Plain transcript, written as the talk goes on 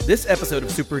This episode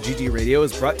of Super GG Radio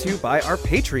is brought to you by our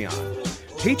Patreon.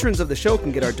 Patrons of the show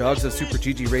can get our Dogs of Super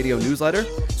GG Radio newsletter,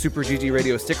 Super GG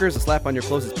Radio stickers to slap on your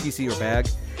closest PC or bag,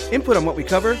 input on what we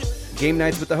cover, game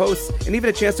nights with the hosts, and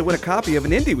even a chance to win a copy of an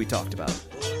indie we talked about.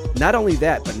 Not only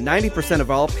that, but 90%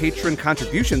 of all patron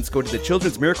contributions go to the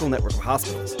Children's Miracle Network of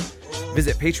Hospitals.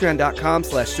 Visit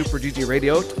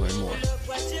patreon.com/superggradio to learn more.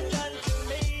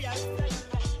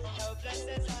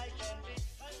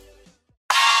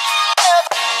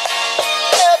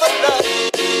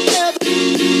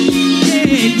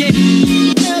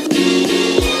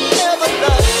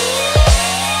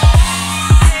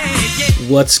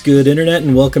 What's good, Internet,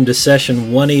 and welcome to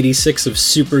session 186 of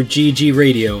Super GG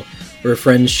Radio, where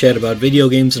friends chat about video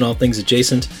games and all things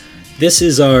adjacent. This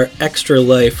is our Extra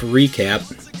Life recap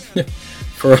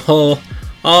for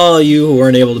all you who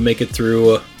weren't able to make it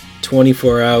through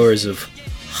 24 hours of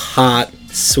hot,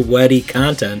 sweaty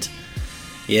content.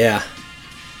 Yeah.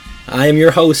 I am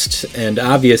your host and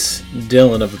obvious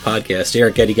Dylan of the podcast,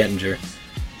 Eric Eddie Gettinger.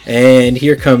 And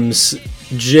here comes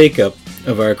Jacob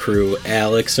of our crew,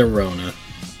 Alex Arona.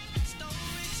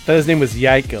 I thought his name was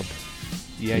Jacob.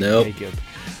 Nope. Jacob.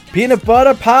 Peanut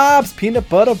butter pops! Peanut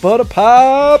butter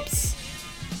pops!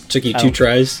 Took you 2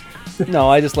 tries? No,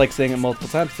 I just like saying it multiple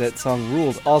times. That song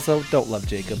rules. Also, don't love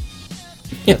Jacob.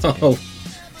 Okay. Oh,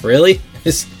 really?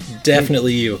 It's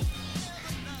definitely you.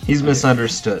 He's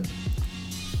misunderstood.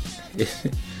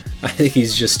 I think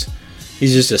he's just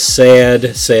a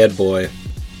sad boy.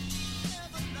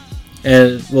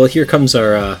 And well, here comes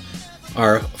our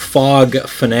fog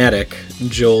fanatic,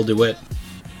 Joel DeWitt.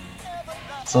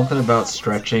 Something about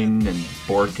stretching and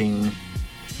borking,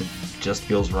 it just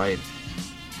feels right.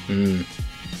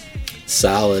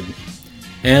 Solid.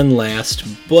 And last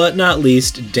but not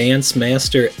least, Dance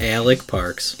Master Alec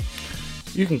Parks.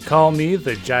 You can call me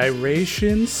the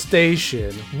Gyration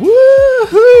Station.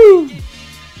 Woohoo!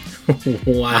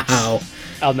 Wow.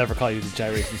 I'll never call you the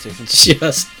Gyration Station.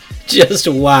 Just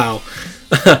wow.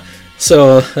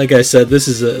 So, like I said, this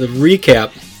is a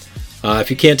recap. If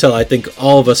you can't tell, I think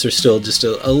all of us are still just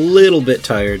a little bit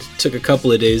tired. Took a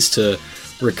couple of days to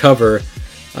recover,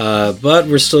 but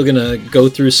we're still going to go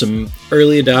through some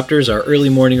early adopters, our early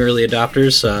morning early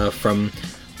adopters from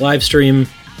live stream,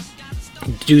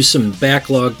 do some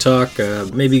backlog talk,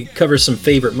 maybe cover some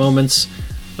favorite moments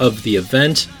of the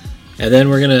event, and then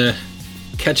we're going to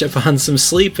catch up on some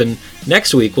sleep, and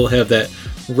next week we'll have that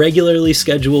regularly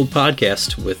scheduled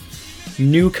podcast with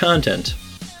new content.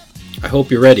 I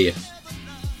hope you're ready.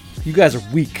 You guys are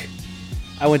weak.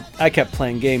 I kept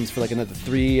playing games for like another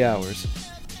 3 hours.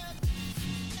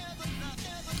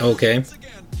 Okay. It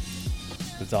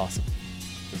was awesome.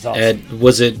 And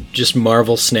was it just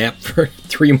Marvel Snap for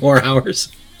 3 more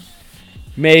hours?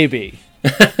 Maybe.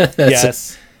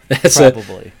 Yes.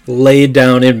 Probably. Laid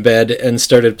down in bed and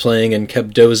started playing and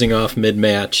kept dozing off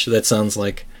mid-match. That sounds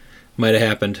like might have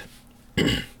happened.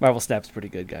 Marvel Snap's pretty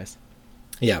good, guys.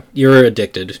 Yeah, you're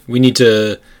addicted. We need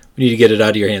to get it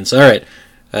out of your hands. All right.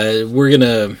 We're going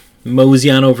to mosey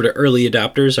on over to early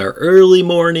adopters, our early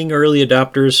morning early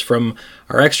adopters from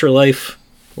our Extra Life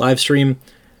live stream,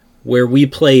 where we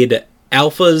played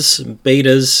alphas,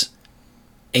 betas,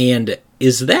 and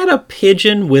is that a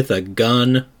pigeon with a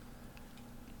gun?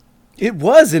 It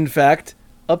was, in fact,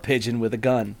 a pigeon with a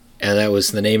gun. And that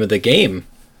was the name of the game.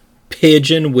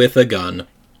 Pigeon with a gun.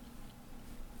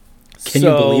 Can you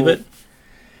believe it?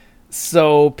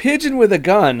 So, pigeon with a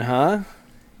gun, huh?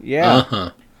 Yeah.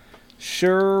 Uh-huh.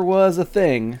 Sure was a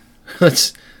thing.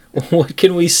 What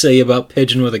can we say about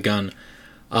pigeon with a gun?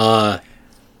 I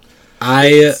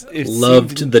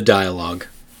loved the dialogue.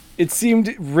 It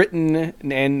seemed written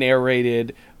and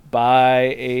narrated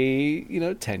by a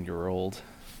 10-year-old.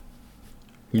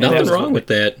 Nothing wrong with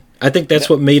that. I think that's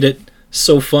what made it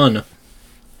so fun.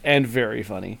 And very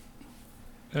funny.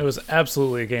 It was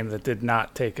absolutely a game that did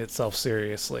not take itself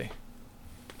seriously.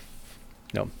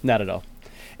 No, not at all.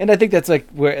 And I think that's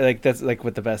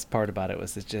what the best part about it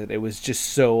was. It was just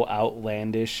so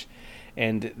outlandish,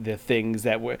 and the things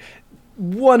that were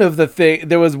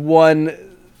there was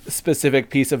one specific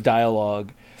piece of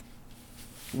dialogue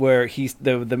where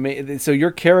so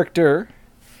your character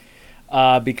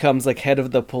becomes like head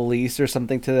of the police or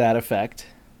something to that effect,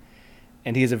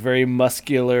 and he's a very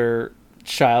muscular,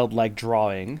 childlike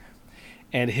drawing,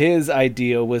 and his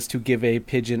idea was to give a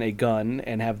pigeon a gun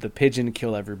and have the pigeon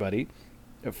kill everybody,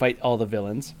 or fight all the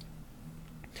villains.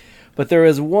 But there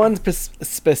is one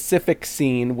specific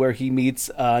scene where he meets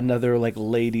another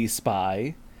lady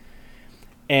spy,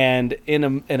 and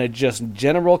in a just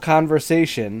general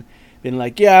conversation, been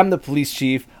like, "Yeah, I'm the police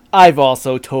chief. I've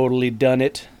also totally done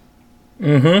it."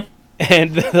 Mm-hmm.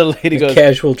 And the lady goes,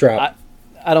 Casual drop.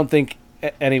 I don't think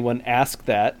anyone asked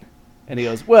that. And he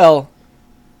goes, well,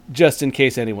 just in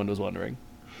case anyone was wondering.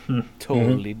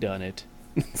 Totally done it.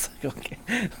 It's like, okay.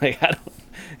 Like, I don't,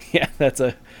 yeah, that's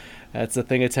a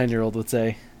thing a 10-year-old would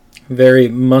say. Very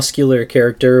muscular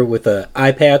character with a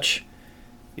eye patch.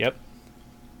 Yep.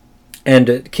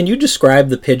 And can you describe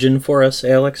the pigeon for us,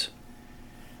 Alex?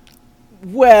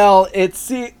 Well, it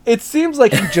seems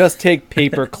like you just take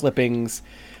paper clippings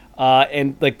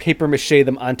and like paper mache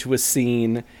them onto a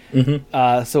scene.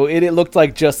 Mm-hmm. So it looked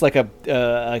like just like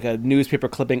a newspaper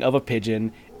clipping of a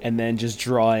pigeon, and then just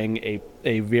drawing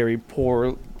a very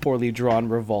poorly drawn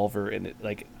revolver in it,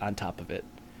 like on top of it,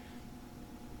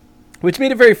 which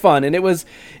made it very fun. And it was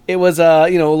a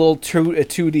little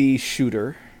 2D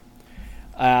shooter.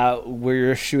 Where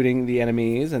you're shooting the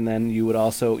enemies, and then you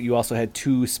also had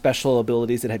two special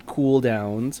abilities that had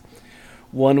cooldowns.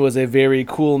 One was a very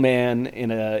cool man in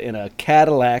a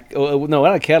Cadillac. Oh, no,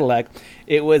 not a Cadillac.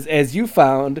 It was, as you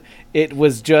found, it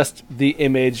was just the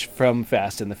image from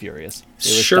Fast and the Furious.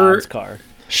 It was Don's car.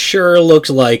 Sure looked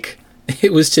like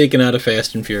it was taken out of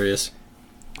Fast and Furious.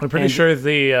 I'm pretty sure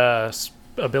the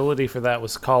ability for that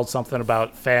was called something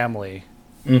about family.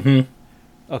 Mm-hmm.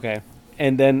 Okay.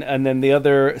 And then the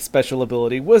other special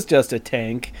ability was just a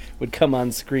tank, would come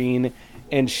on screen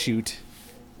and shoot,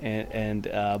 and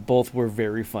both were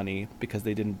very funny because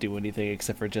they didn't do anything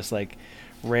except for just like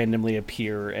randomly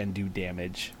appear and do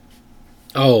damage.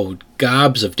 Oh,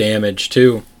 gobs of damage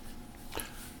too.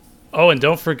 Oh, and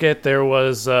don't forget there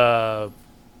was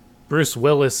Bruce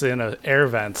Willis in air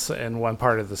vents in one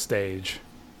part of the stage.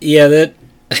 Yeah, that.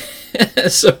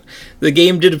 So the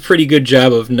game did a pretty good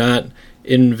job of not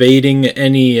invading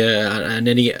any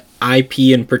IP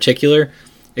in particular,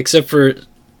 except for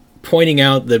pointing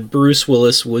out that Bruce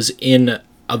Willis was in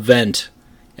a vent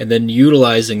and then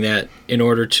utilizing that in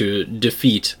order to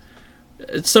defeat.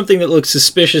 It's something that looks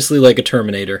suspiciously like a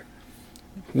Terminator,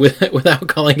 without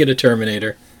calling it a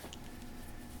Terminator.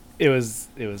 It was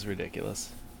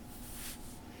ridiculous.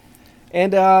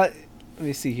 And let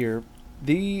me see here.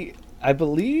 I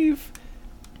believe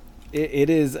it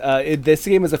is. This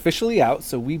game is officially out,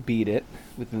 so we beat it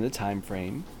within the time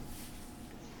frame.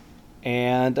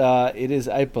 And it is,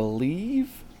 I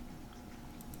believe,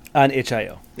 on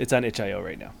itch.io. It's on itch.io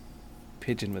right now.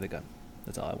 Pigeon with a gun.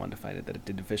 That's all I wanted to find it, that it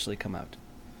did officially come out.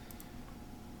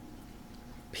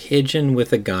 Pigeon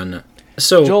with a gun.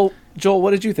 So Joel,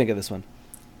 what did you think of this one?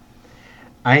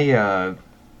 It's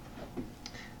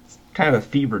kind of a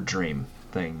fever dream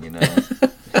thing, you know.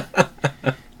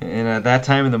 And at that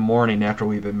time in the morning, after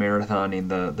we've been marathoning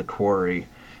the quarry,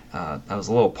 I was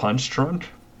a little punch drunk,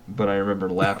 but I remember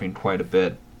laughing quite a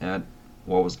bit at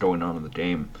what was going on in the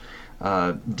game.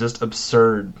 Just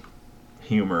absurd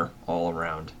humor all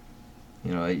around.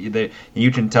 You know,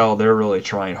 you can tell they're really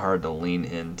trying hard to lean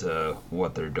into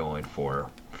what they're doing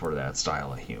for that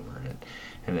style of humor,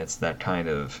 and it's that kind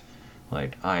of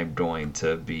like, I'm going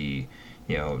to be,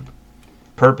 you know,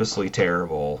 purposely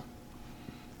terrible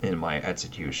in my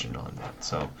execution on that.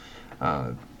 So,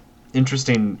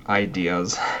 interesting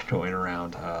ideas going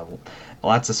around.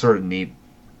 Lots of sort of neat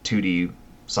 2D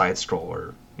side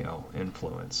scroller, you know,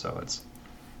 influence. So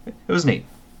it was neat.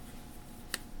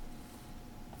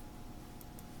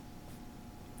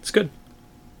 It's good.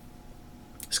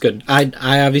 It's good.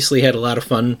 I obviously had a lot of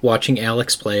fun watching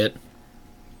Alex play it,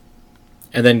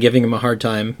 and then giving him a hard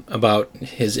time about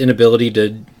his inability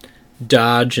to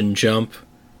dodge and jump.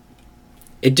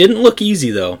 It didn't look easy,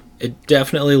 though. It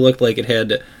definitely looked like it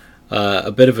had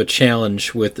a bit of a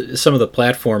challenge with some of the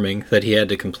platforming that he had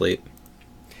to complete.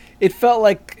 It felt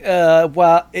like,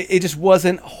 it just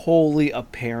wasn't wholly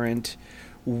apparent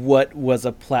what was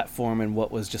a platform and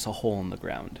what was just a hole in the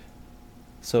ground.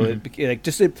 So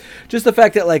just the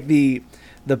fact that like the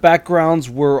backgrounds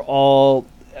were all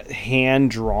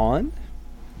hand drawn,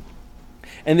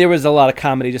 and there was a lot of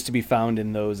comedy just to be found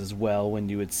in those as well. When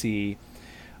you would see,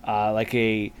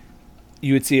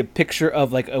 you would see a picture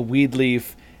of like a weed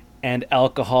leaf and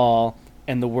alcohol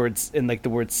and the word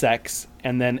sex,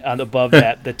 and then above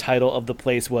that the title of the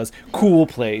place was "Cool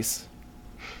Place."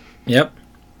 Yep.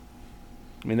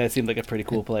 I mean, that seemed like a pretty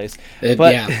cool place.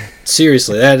 Yeah,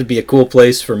 seriously, that'd be a cool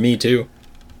place for me too.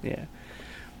 Yeah,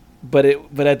 but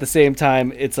at the same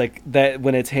time, it's like that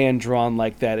when it's hand drawn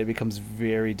like that, it becomes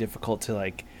very difficult to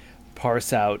like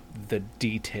parse out the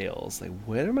details. Like,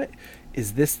 where am I?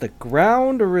 Is this the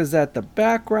ground or is that the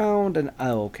background? And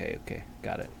okay,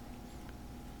 got it.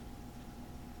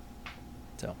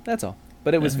 So that's all.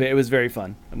 But it was very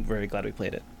fun. I'm very glad we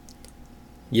played it.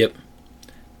 Yep.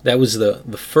 That was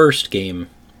the first game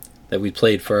that we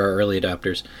played for our early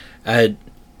adopters.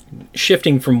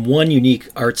 shifting from one unique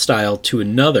art style to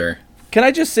another. Can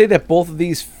I just say that both of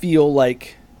these feel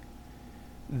like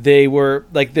they were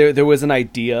like there was an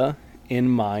idea in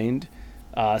mind,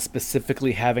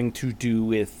 specifically having to do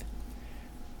with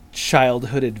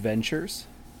childhood adventures,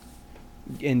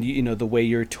 and the way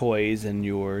your toys and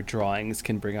your drawings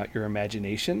can bring out your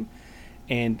imagination.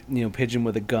 And Pigeon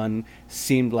with a Gun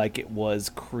seemed like it was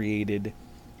created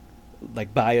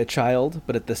like by a child,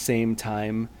 but at the same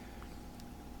time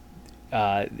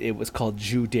it was called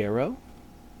Judero.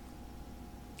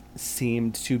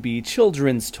 Seemed to be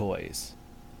children's toys.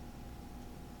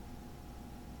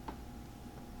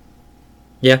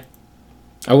 Yeah,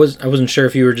 I wasn't sure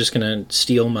if you were just gonna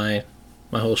steal my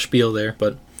whole spiel there,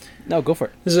 but No, go for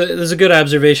it. this is a good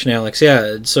observation, Alex.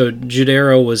 Yeah, so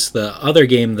Judero was the other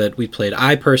game that we played.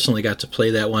 I personally got to play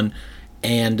that one,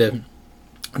 and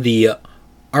the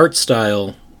art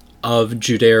style of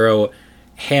Judero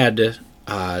had,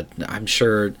 I'm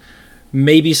sure,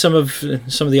 maybe some of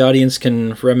the audience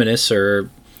can reminisce or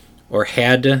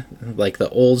had like the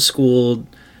old school,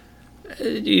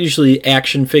 usually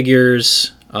action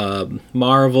figures.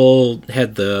 Marvel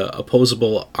had the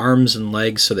opposable arms and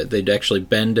legs so that they'd actually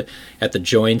bend at the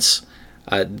joints.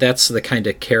 That's the kind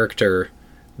of character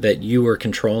that you were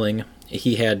controlling.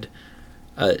 He had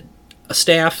a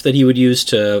staff that he would use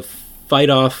to fight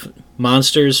off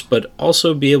monsters, but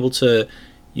also be able to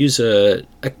use a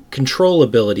control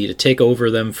ability to take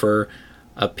over them for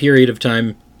a period of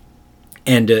time.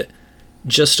 And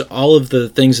just all of the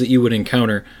things that you would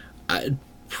encounter,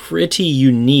 pretty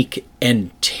unique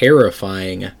and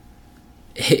terrifying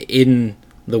in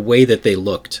the way that they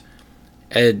looked.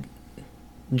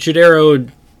 Judero,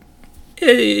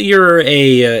 you're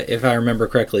if I remember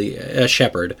correctly, a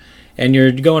shepherd, and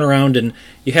you're going around and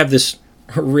you have this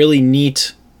really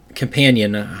neat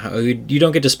companion you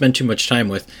don't get to spend too much time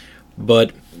with,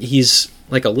 but he's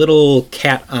like a little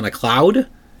cat on a cloud.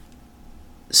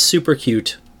 Super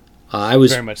cute. I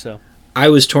was Very much so. I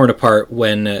was torn apart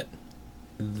when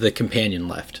the companion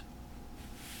left.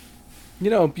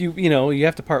 You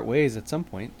have to part ways at some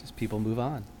point. Just people move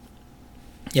on.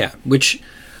 Yeah, which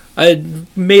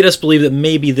made us believe that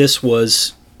maybe this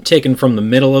was taken from the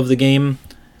middle of the game,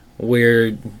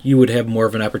 where you would have more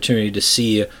of an opportunity to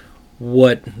see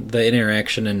what the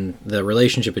interaction and the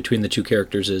relationship between the two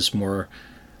characters is more,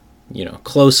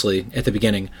 closely at the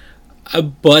beginning.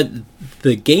 But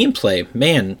the gameplay,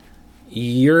 man,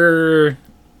 your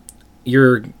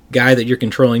guy that you're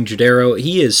controlling, Judero,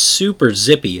 he is super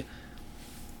zippy.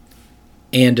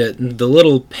 And the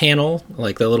little panel,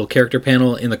 like the little character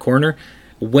panel in the corner,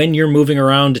 when you're moving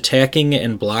around attacking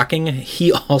and blocking,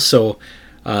 he also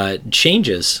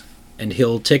changes, and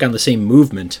he'll take on the same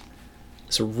movement.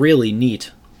 It's really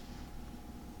neat.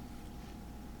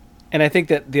 And I think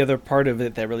that the other part of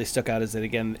it that really stuck out is that,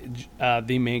 again,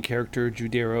 the main character,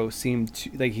 Judero, seemed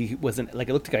to, like he wasn't, like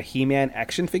it looked like a He-Man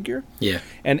action figure. Yeah.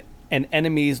 And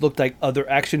enemies looked like other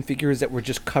action figures that were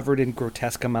just covered in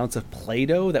grotesque amounts of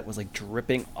Play-Doh that was like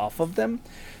dripping off of them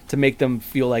to make them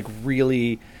feel like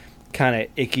really kind of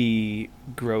icky,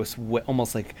 gross,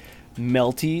 almost like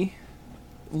melty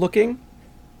looking.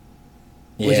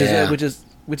 Yeah. Which is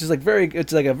like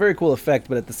it's like a very cool effect,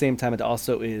 but at the same time it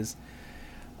is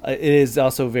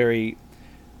also very,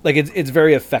 like it's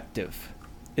very effective.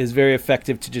 It's very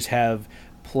effective to just have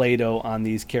Play-Doh on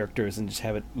these characters and just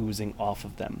have it oozing off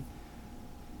of them.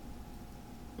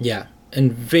 Yeah,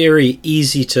 and very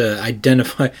easy to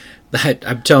identify. That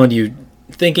I'm telling you,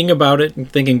 thinking about it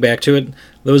and thinking back to it,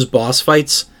 those boss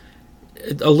fights,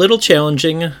 a little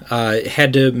challenging.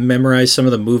 Had to memorize some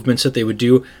of the movements that they would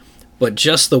do, but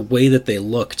just the way that they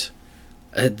looked,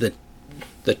 the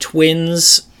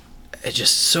twins,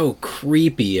 just so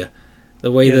creepy.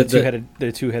 The way that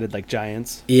they're two-headed like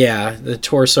giants. Yeah, the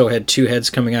torso had two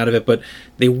heads coming out of it, but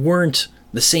they weren't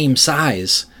the same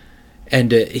size.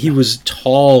 And he was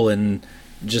tall and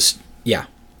just, yeah.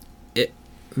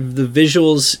 The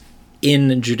visuals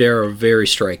in Judero are very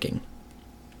striking.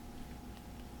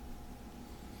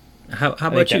 How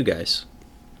about you guys?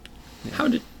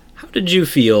 Yeah. How did you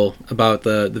feel about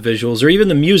the visuals or even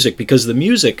the music? Because the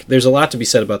music, there's a lot to be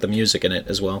said about the music in it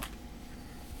as well.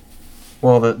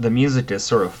 Well, the music is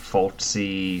sort of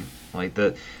folksy, like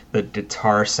the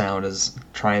guitar sound is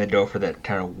trying to go for that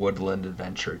kind of woodland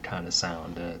adventure kind of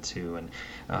sound too. And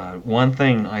one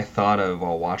thing I thought of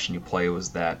while watching you play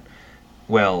was that,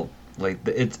 well, like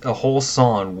it's a whole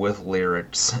song with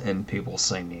lyrics and people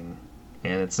singing,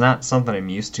 and it's not something I'm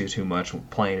used to too much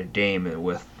playing a game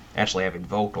with actually having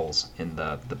vocals in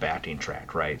the backing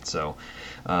track, right? So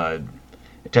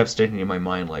it kept sticking in my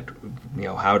mind, like,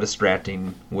 how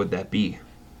distracting would that be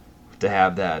to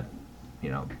have that,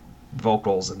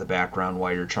 vocals in the background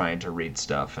while you're trying to read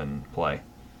stuff and play.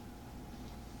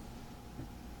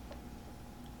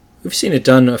 We've seen it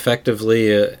done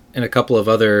effectively in a couple of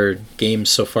other games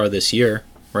so far this year,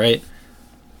 right?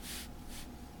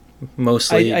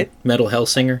 Mostly Metal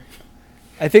Hellsinger.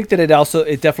 I think that it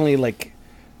definitely like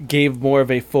gave more of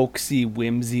a folksy,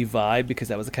 whimsy vibe because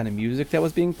that was the kind of music that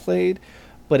was being played,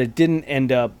 but it didn't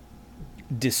end up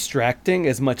distracting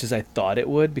as much as I thought it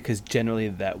would, because generally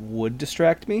that would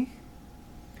distract me.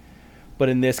 But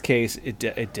in this case, it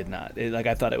did not.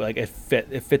 I thought it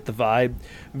fit the vibe.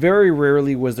 Very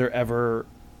rarely was there ever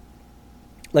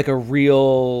like a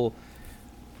real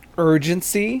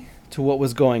urgency to what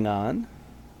was going on.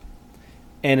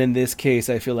 And in this case,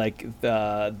 I feel like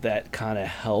that kind of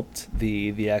helped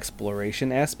the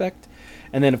exploration aspect.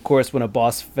 And then, of course, when a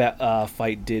boss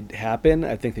fight did happen,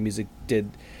 I think the music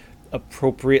did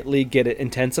appropriately get it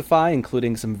intensify,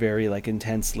 including some very like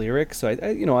intense lyrics. So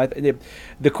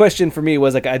the question for me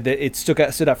was like it stood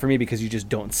out for me because you just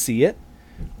don't see it.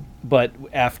 But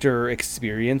after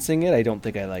experiencing it, I don't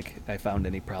think I found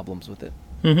any problems with it.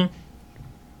 Mm-hmm.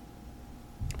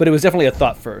 But it was definitely a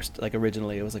thought first. Like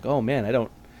originally, it was like, oh man,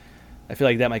 I feel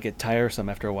like that might get tiresome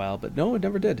after a while. But no, it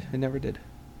never did. It never did.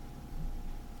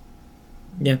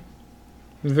 Yeah,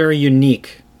 very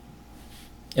unique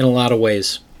in a lot of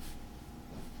ways.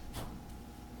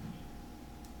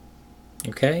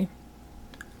 Okay.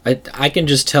 I can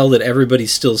just tell that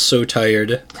everybody's still so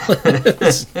tired. I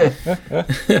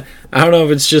don't know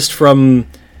if it's just from,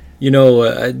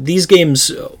 these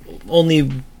games,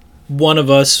 only one of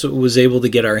us was able to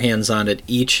get our hands on it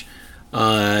each.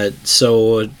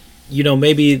 So,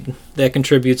 maybe that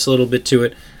contributes a little bit to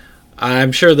it.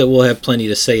 I'm sure that we'll have plenty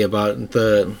to say about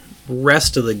the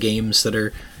rest of the games that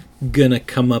are going to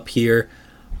come up here.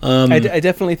 I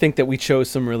definitely think that we chose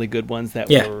some really good ones that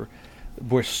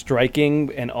were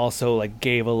striking and also like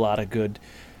gave a lot of good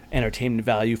entertainment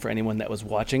value for anyone that was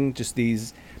watching. Just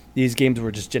these games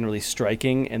were just generally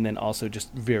striking and then also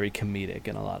just very comedic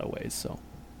in a lot of ways. So,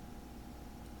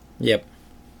 yep.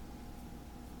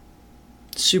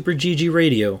 Super GG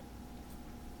Radio.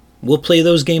 We'll play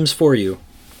those games for you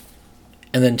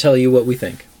and then tell you what we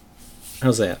think.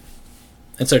 How's that?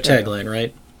 That's our tagline,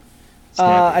 right?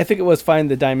 I think it was find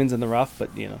the diamonds in the rough,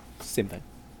 but same thing.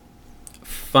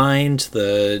 Find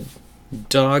the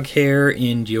dog hair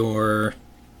in your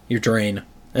drain.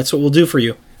 That's what we'll do for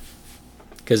you.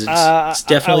 Because it's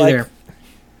definitely there.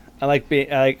 I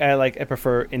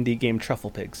prefer indie game truffle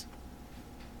pigs.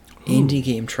 Indie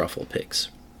game truffle pigs.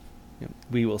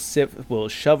 We'll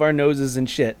shove our noses in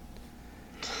shit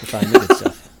to find the good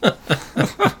stuff.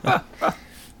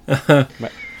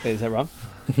 Is that wrong?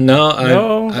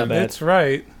 No, that's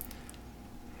right.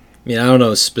 I mean, I don't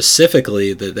know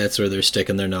specifically that's where they're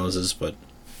sticking their noses, but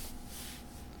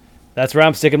that's where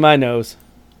I'm sticking my nose.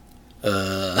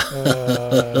 Let's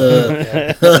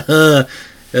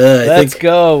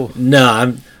go.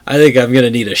 No, I think I'm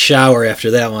gonna need a shower after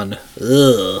that one.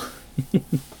 Ugh.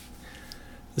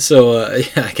 So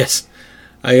I guess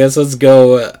let's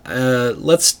go.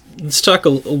 Let's talk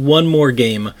one more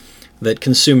game that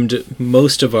consumed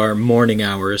most of our morning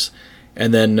hours,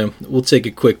 and then we'll take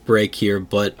a quick break here.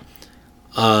 But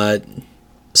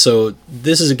so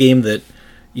this is a game that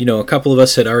a couple of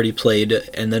us had already played,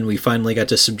 and then we finally got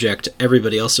to subject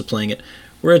everybody else to playing it.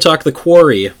 We're gonna talk The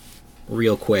Quarry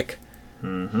real quick.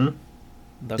 Mm-hmm.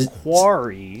 The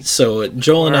Quarry. So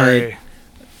Joel and I,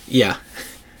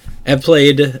 have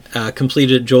played,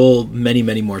 completed Joel many,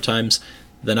 many more times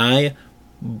than I.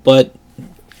 But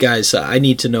guys, I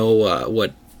need to know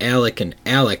what Alec and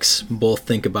Alex both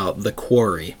think about The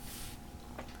Quarry.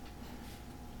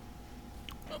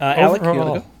 Alec, you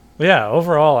wanna go? Yeah,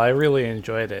 overall, I really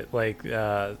enjoyed it. Like,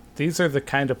 these are the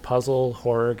kind of puzzle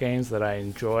horror games that I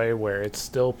enjoy, where it's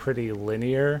still pretty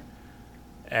linear,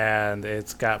 and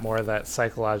it's got more of that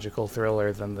psychological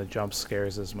thriller than the jump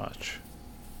scares as much.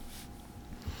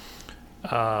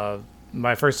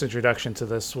 My first introduction to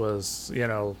this was,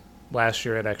 last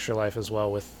year at Extra Life as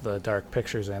well with the Dark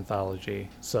Pictures anthology.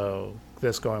 So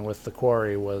this going with The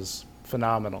Quarry was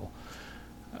phenomenal.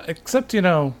 Except,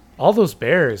 all those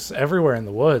bears everywhere in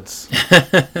the woods.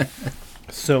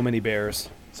 So many bears.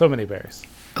 So many bears.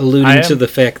 Alluding to the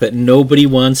fact that nobody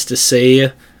wants to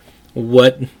say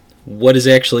what is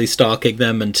actually stalking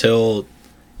them until,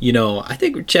 I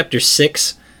think chapter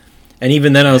 6. And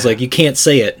even then I was like, you can't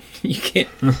say it. You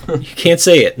can't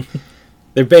say it.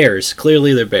 They're bears.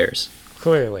 Clearly they're bears.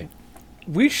 Clearly.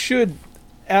 We should,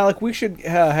 Alec, we should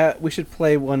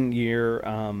play one year,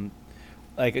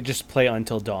 just play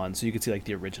Until Dawn so you can see like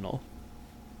the original.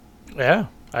 Yeah.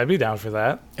 I'd be down for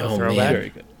that. A Oh, throwback. man. Very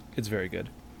good. It's very good.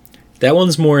 That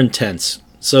one's more intense.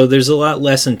 So there's a lot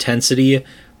less intensity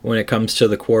when it comes to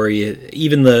the quarry.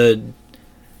 Even the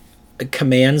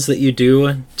commands that you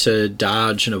do to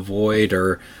dodge and avoid,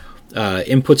 or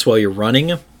inputs while you're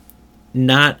running,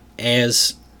 not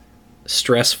as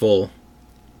stressful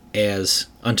as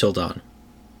Until Dawn.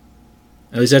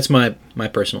 At least that's my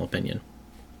personal opinion.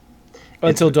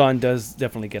 Until Dawn does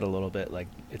definitely get a little bit, like,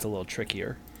 it's a little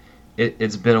trickier.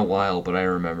 It's been a while, but I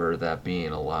remember that being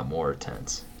a lot more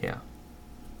intense. Yeah,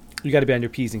 You got to be on your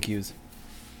P's and Q's.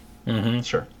 Mm-hmm.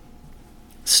 sure.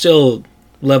 Still,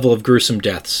 level of gruesome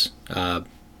deaths.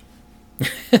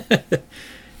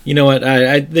 You know what?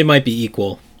 They might be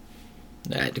equal.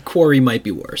 Quarry might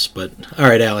be worse, but all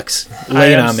right, Alex,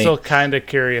 lay it I am on me. still kind of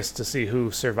curious to see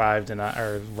who survived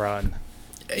or run.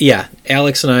 Yeah,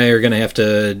 Alex and I are gonna have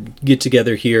to get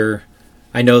together here.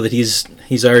 I know that he's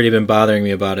already been bothering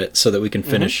me about it, so that we can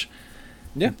finish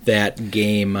Yeah. that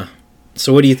game.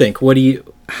 So, what do you think?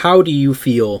 How do you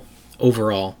feel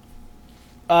overall?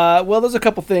 Well, there's a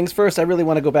couple things. First, I really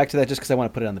want to go back to that just because I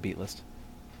want to put it on the beat list.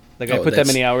 Like, I Oh, put that that's-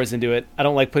 many hours into it. I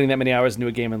don't like putting that many hours into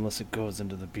a game unless it goes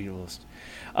into the beat list.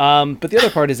 But the other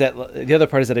part is that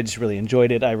I just really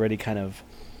enjoyed it. I already kind of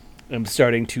am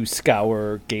starting to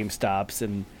scour GameStops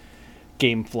and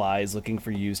GameFlies looking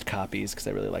for used copies because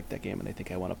I really like that game and I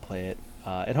think I want to play it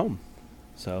at home.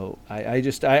 So I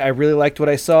really liked what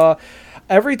I saw.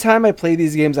 Every time I play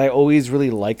these games, I always really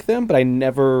like them, but I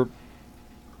never.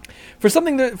 For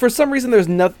some reason,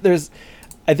 I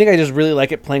think I just really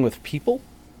like it playing with people,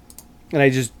 and I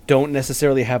just don't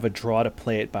necessarily have a draw to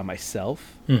play it by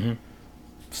myself. Mm-hmm.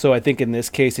 So I think in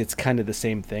this case, it's kind of the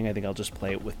same thing. I think I'll just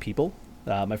play it with people.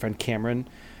 My friend Cameron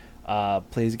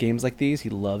plays games like these.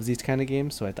 He loves these kind of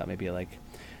games, so I thought maybe like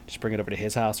just bring it over to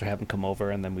his house or have him come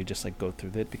over, and then we just like go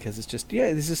through it because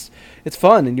it's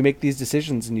fun, and you make these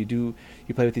decisions, and you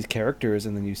play with these characters,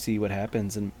 and then you see what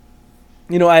happens. And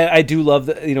I do love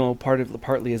the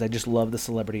partly is I just love the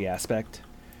celebrity aspect.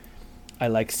 I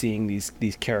like seeing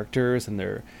these characters and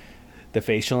the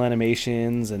facial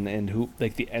animations and who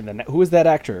who is that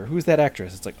actor? Who's that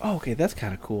actress? It's like, oh, okay, that's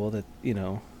kind of cool that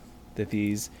that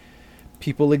these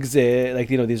people exist. Like,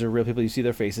 these are real people. You see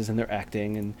their faces and they're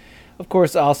acting, and of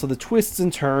course also the twists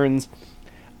and turns.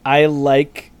 I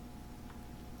like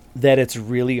that it's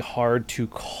really hard to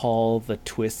call the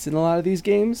twists in a lot of these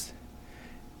games.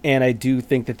 And I do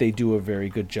think that they do a very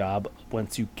good job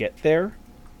once you get there.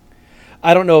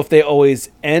 I don't know if they always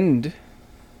end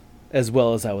as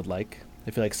well as I would like.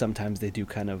 I feel like sometimes they do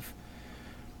kind of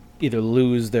either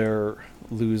lose their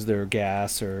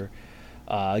gas or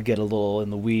get a little in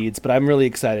the weeds. But I'm really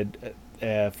excited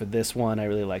for this one. I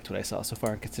really liked what I saw so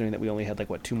far, considering that we only had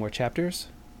 2 more chapters.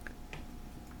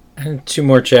 And 2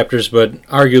 more chapters, but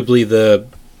arguably the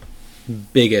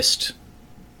biggest.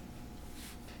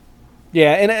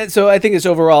 Yeah, and so I think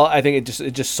it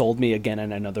just sold me again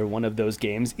in another one of those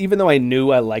games. Even though I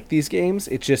knew I liked these games,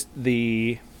 it's just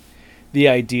the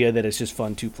idea that it's just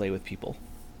fun to play with people.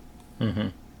 Mm-hmm.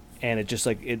 And it just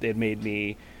it made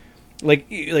me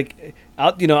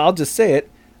I'll just say it.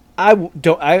 I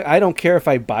don't care if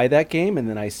I buy that game and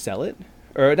then I sell it,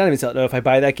 or not even sell it. No, if I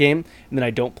buy that game and then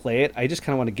I don't play it, I just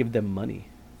kind of want to give them money.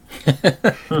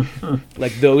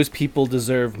 Like, those people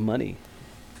deserve money.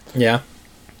 Yeah.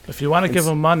 If you want to give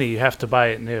them money, you have to buy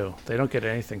it new. They don't get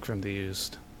anything from the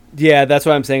used. Yeah, that's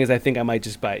what I'm saying. Is I think I might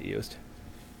just buy it used.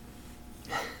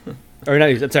 Or not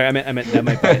used. I'm sorry. I meant I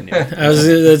might buy it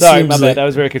new. Sorry, my bad. That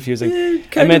was very confusing.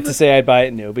 I meant to say I'd buy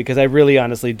it new because I really,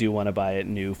 honestly do want to buy it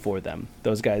new for them.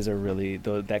 Those guys are really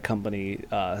that company,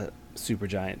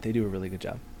 Supergiant. They do a really good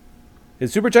job.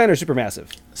 Is Supergiant or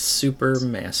Supermassive?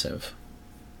 Supermassive.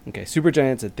 Okay,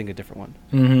 Supergiant's I think a different one.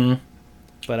 Mm-hmm.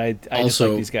 But I just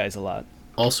like these guys a lot.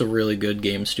 Also, really good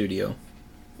game studio.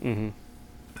 Mm-hmm.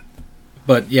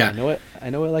 But yeah, I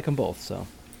know I like them both. So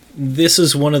this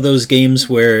is one of those games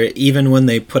where even when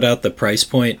they put out the price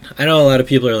point, I know a lot of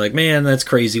people are like, "Man, that's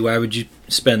crazy. Why would you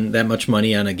spend that much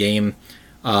money on a game?"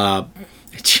 I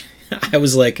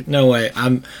was like, "No way.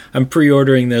 I'm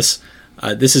pre-ordering this.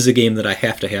 This is a game that I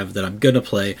have to have, that I'm gonna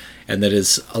play, and that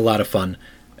is a lot of fun."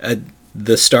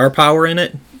 The star power in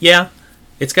it, yeah,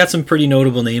 it's got some pretty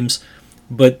notable names,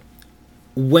 but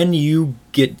when you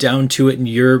get down to it and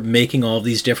you're making all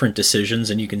these different decisions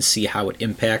and you can see how it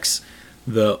impacts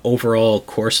the overall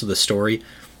course of the story,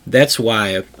 that's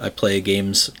why I play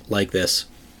games like this.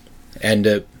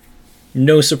 And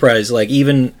no surprise,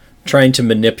 even trying to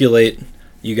manipulate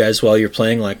you guys while you're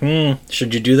playing,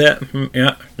 should you do that?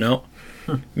 Yeah, no.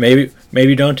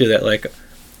 Maybe don't do that.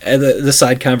 The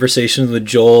side conversation with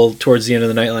Joel towards the end of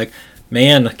the night,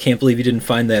 Man, I can't believe you didn't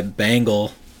find that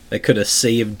bangle that could have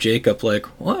saved Jacob. Like,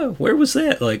 what? Where was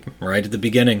that? Like, right at the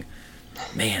beginning.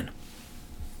 Man.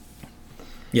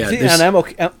 Yeah, See, there's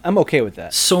and I'm okay with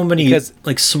that. so many because-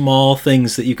 like small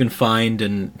things that you can find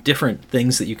and different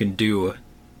things that you can do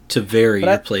to vary But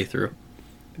your I- playthrough.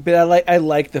 But I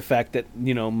like the fact that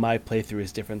my playthrough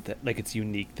is different. That like it's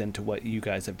unique than to what you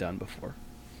guys have done before.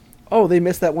 Oh, they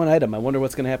missed that one item. I wonder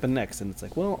what's going to happen next. And it's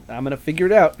like, well, I'm going to figure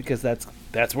it out because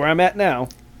that's where I'm at now.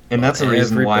 And that's the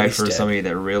reason why, Everybody's for dead. somebody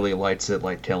that really likes it,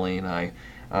 like Tilly and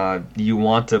I, you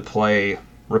want to play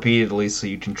repeatedly so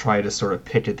you can try to sort of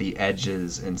pick at the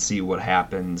edges and see what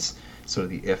happens. Sort of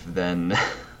the if-then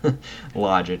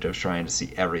logic of trying to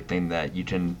see everything that you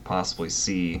can possibly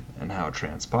see and how it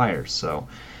transpires. So,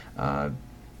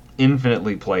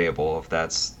 infinitely playable if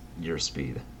that's your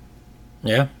speed.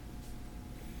 Yeah.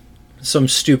 Some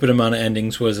stupid amount of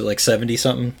endings. Was it like 70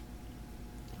 something?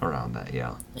 Around that,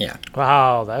 yeah. Yeah.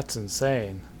 Wow, that's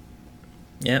insane.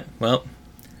 Yeah. Well,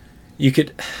 you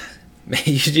could.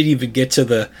 You didn't even get to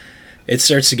the. It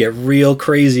starts to get real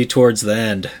crazy towards the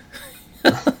end.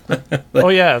 Oh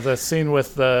yeah, the scene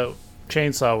with the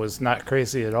chainsaw was not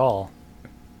crazy at all.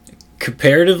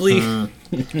 Comparatively,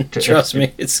 trust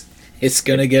me, it's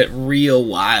gonna get real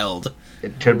wild.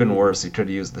 It could have been worse. You could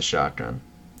have used the shotgun.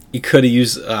 You could have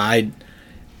used. I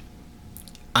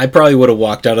probably would have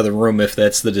walked out of the room if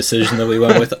that's the decision that we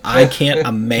went with. I can't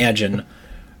imagine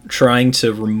trying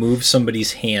to remove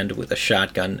somebody's hand with a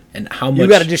shotgun and how much. You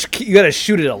got to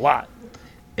shoot it a lot.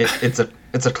 It's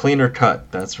a cleaner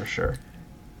cut, that's for sure.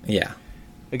 Yeah,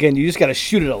 Again, you just got to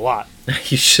shoot it a lot.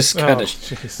 you just gotta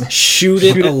jeez. shoot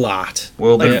it a lot.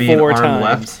 Will there Like be an 4 arm times.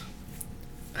 left?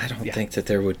 I don't think that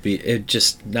there would be. It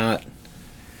just not.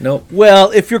 Nope. Well,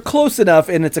 if you're close enough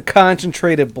and it's a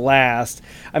concentrated blast,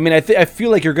 I mean, I feel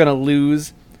like you're going to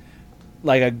lose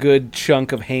like a good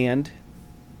chunk of hand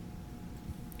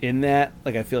in that.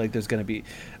 Like, I feel like there's going to be...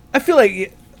 I feel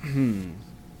like...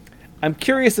 I'm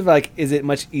curious if, like, is it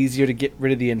much easier to get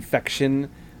rid of the infection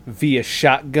via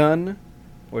shotgun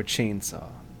or chainsaw?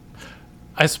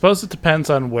 I suppose it depends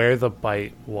on where the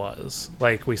bite was.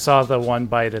 Like, we saw the one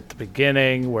bite at the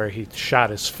beginning where he shot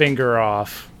his finger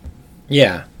off.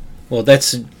 Yeah. Well,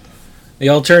 that's the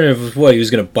alternative. Was what, he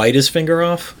was going to bite his finger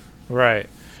off? Right.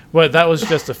 But that was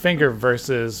just a finger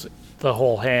versus the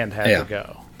whole hand had Yeah. to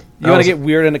go. You want to get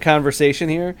weird in a conversation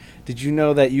here? Did you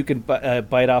know that you can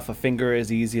bite off a finger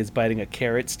as easy as biting a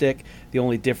carrot stick? The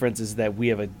only difference is that we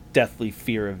have a deathly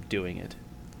fear of doing it.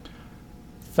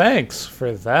 Thanks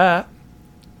for that.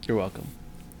 You're welcome.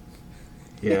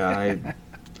 Yeah,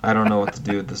 I don't know what to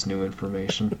do with this new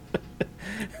information.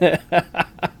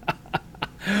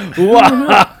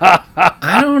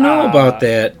 I don't know about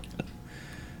that.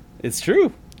 It's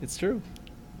true. It's true.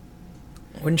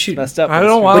 Wouldn't you? Messed up. I but it's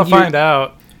don't true. want But to you- find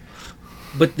out.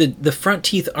 But the front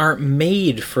teeth aren't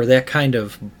made for that kind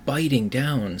of biting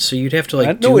down, so you'd have to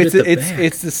like No, do it it's at the it's back.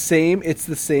 it's the same. It's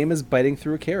the same as biting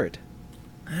through a carrot.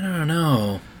 I don't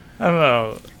know. I don't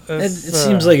know. It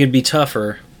seems like it'd be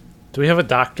tougher. Do we have a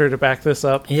doctor to back this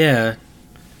up? Yeah.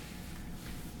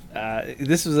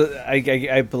 This is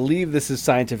I believe this is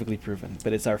scientifically proven,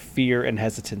 but it's our fear and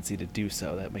hesitancy to do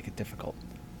so that make it difficult.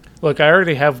 Look, I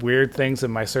already have weird things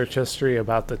in my search history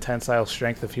about the tensile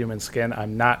strength of human skin.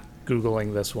 I'm not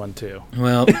Googling this one, too.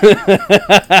 Well,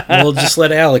 we'll just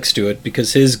let Alex do it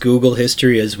because his Google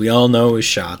history, as we all know, is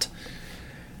shot.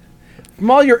 From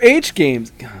all your H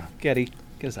games, Getty,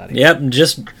 get us out of here.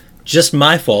 Yep, just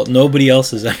my fault. Nobody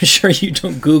else's. I'm sure you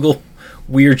don't Google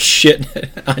weird shit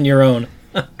on your own.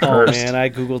 Oh Cursed. man, I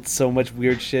googled so much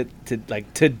weird shit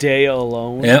today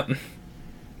alone. Yep.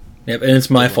 Yep, and it's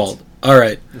my fault. All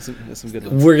right. There's some good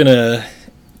ones. We're going to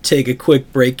take a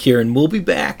quick break here, and we'll be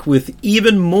back with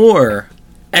even more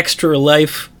Extra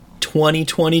Life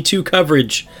 2022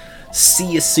 coverage.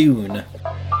 See you soon.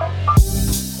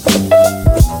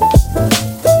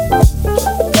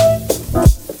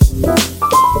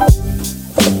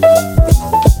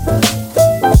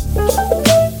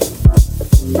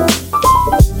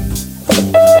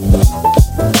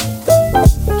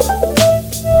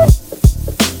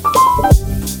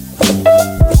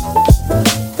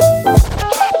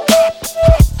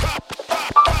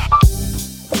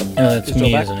 That's Is Joel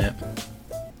me, back? isn't it?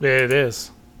 It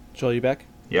is. Joel, you back?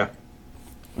 Yeah.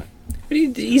 But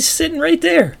he's sitting right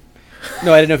there.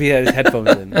 No, I didn't know if he had his headphones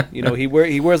in. You know, he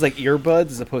wears like earbuds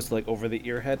as opposed to like over the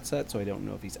ear headset, so I don't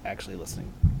know if he's actually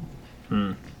listening.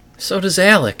 So does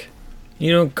Alec.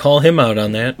 You don't call him out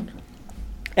on that.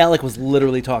 Alec was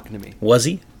literally talking to me. Was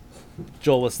he?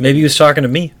 Joel was. Maybe he was talking to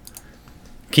me.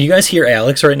 Can you guys hear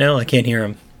Alex right now? I can't hear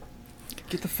him.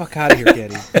 Get the fuck out of here,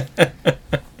 Getty.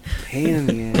 Pain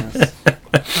in the ass.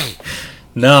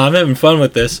 No, I'm having fun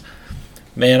with this.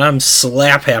 Man, I'm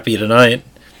slap happy tonight.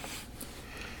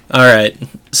 Alright,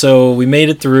 so we made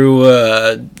it through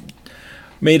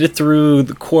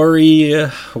the quarry.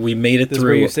 We made it This is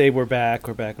where through you say we're back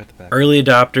with the back. early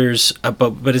adopters,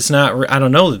 but it's not. I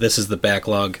don't know that this is the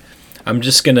backlog. I'm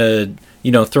just gonna,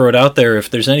 throw it out there if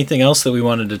there's anything else that we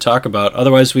wanted to talk about.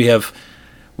 Otherwise,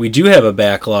 we do have a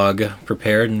backlog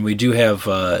prepared, and we do have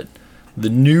the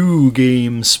new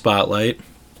game spotlight.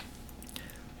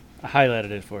 I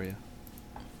highlighted it for you.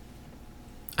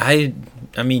 I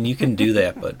mean, you can do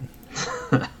that, but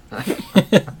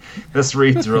This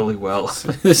reads really well.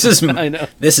 this is I know.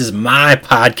 this is my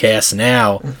podcast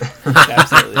now.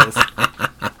 Absolutely is.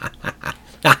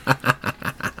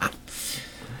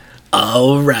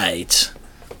 All right,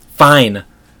 fine.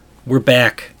 We're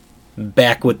back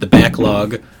with the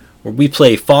backlog, where we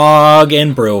play Fog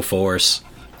and Broforce.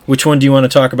 Which one do you want to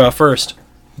talk about first?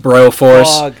 Broforce.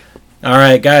 Fog. All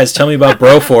right, guys, tell me about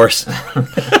Broforce.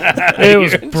 It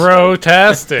was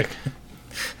bro-tastic.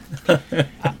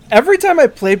 Every time I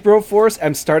play Broforce,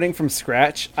 I'm starting from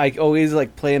scratch. I always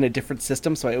play in a different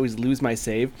system, so I always lose my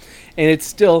save, and it's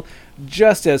still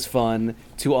just as fun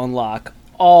to unlock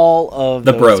all of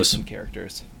The those bros. different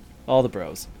characters, all the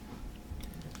bros.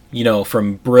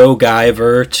 From Bro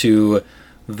Guyver to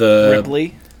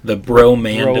Ripley, the Bro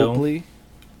Mando,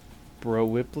 Bro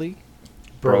Whipley,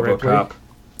 Bro Ripley. Robocop.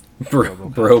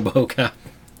 Robocop.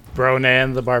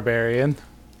 Bronan the Barbarian.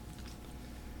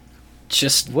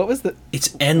 Just What was the?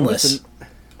 it's endless.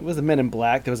 What was the Men in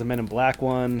Black? There was a Men in Black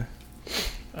one.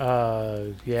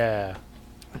 Yeah.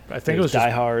 I think There it was Die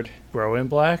just Hard. Bro in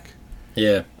Black.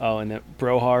 Yeah, Oh, and then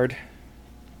Bro Hard.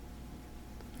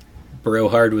 Bro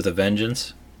Hard with a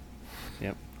Vengeance.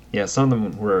 Yeah, some of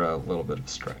them were a little bit of a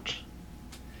stretch.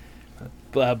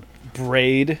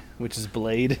 Braid, which is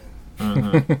Blade.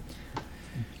 Mm-hmm. And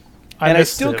I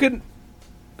missed still it. couldn't.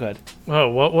 Good. Oh,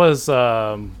 what was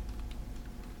the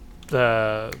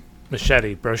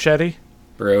machete? Brochetti?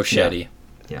 Bro Shetty.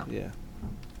 Yeah. Yeah.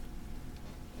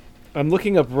 I'm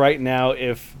looking up right now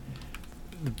if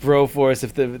the Broforce,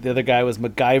 if the other guy was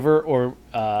MacGyver or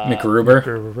McGruber.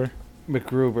 Gruber.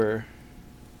 MacGruber.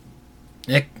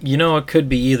 It could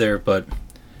be either, but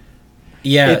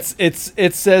yeah, It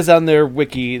says on their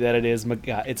wiki that it is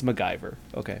it's MacGyver.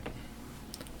 Okay.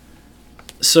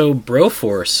 So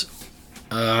Broforce,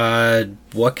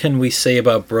 what can we say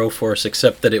about Broforce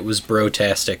except that it was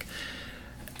brotastic?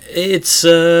 It's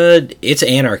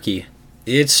anarchy.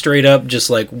 It's straight up just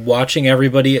like watching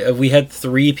everybody. We had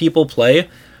 3 people play,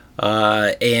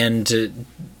 and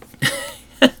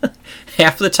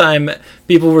half the time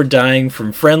people were dying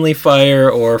from friendly fire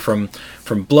or from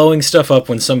blowing stuff up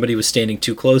when somebody was standing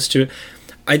too close to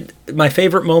it. My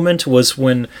favorite moment was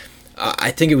when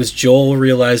I think it was Joel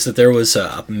realized that there was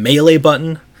a melee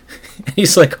button.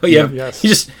 He's like, "Oh yeah, Yes.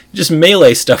 you just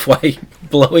melee stuff while you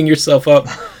blowing yourself up."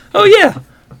 Oh yeah,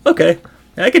 okay,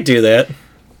 I could do that.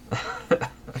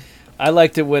 I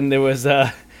liked it when there's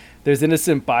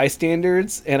innocent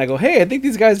bystanders, and I go, "Hey, I think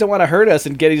these guys don't want to hurt us."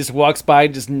 And Getty just walks by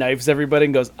and just knifes everybody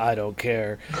and goes, "I don't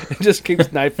care," and just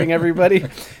keeps knifing everybody.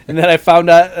 And then I found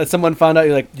out, someone found out,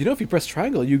 you're like, if you press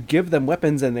triangle, you give them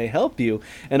weapons and they help you.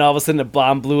 And all of a sudden, the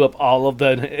bomb blew up all of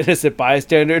the innocent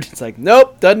bystanders. It's like,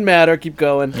 nope, doesn't matter, keep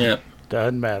going. Yeah.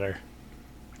 Doesn't matter.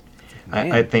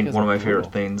 Man, I think you guys one of are my favorite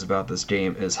brutal. things about this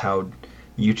game is how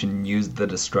you can use the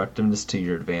destructiveness to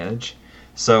your advantage.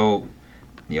 So,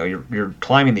 you're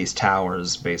climbing these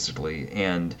towers basically,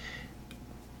 and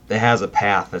it has a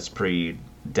path that's pretty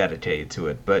dedicated to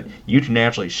it. But you can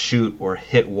actually shoot or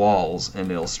hit walls, and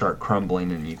it'll start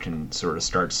crumbling, and you can sort of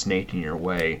start snaking your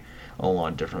way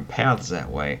along different paths that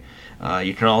way.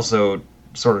 You can also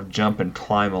sort of jump and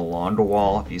climb along the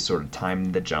wall if you sort of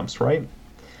time the jumps right.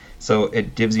 So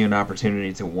it gives you an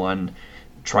opportunity to, one,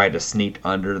 try to sneak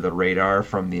under the radar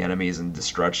from the enemies and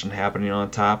destruction happening on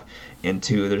top, and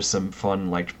 2, there's some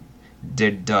fun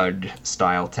dig dug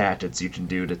style tactics you can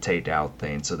do to take out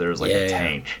things. So there's a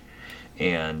tank,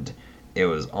 and it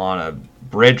was on a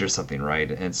bridge or something,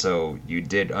 right? And so you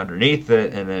dig underneath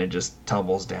it, and then it just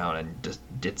tumbles down and just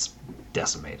gets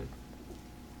decimated.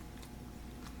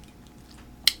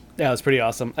 Yeah, it was pretty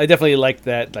awesome. I definitely liked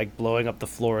that, blowing up the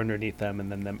floor underneath them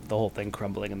and then the whole thing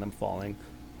crumbling and them falling.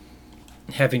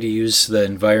 Having to use the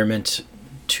environment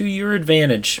to your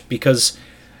advantage, because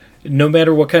no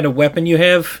matter what kind of weapon you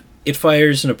have, it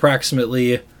fires in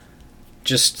approximately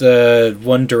just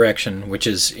one direction, which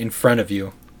is in front of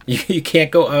you. You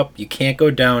can't go up, you can't go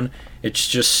down. It's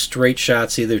just straight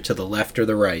shots either to the left or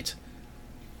the right.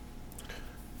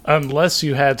 Unless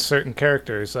you had certain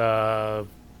characters.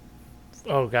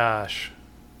 Oh gosh.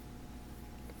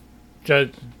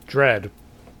 Judge Dredd.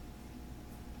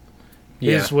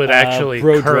 His would actually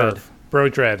Bro curve. Dredd. Bro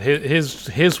Dredd.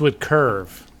 His would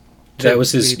curve. That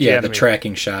was his meet the the enemy.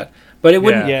 tracking shot. But it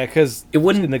wouldn't. Yeah, because It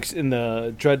wouldn't- in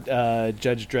the Dredd,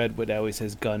 Judge Dredd would always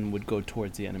his gun would go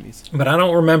towards the enemies. But I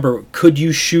don't remember. Could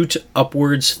you shoot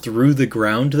upwards through the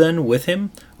ground then with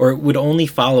him, or it would only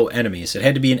follow enemies? It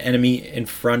had to be an enemy in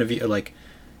front of you, like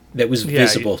that was Yeah,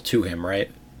 visible to him,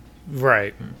 right?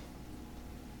 Right.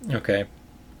 Okay.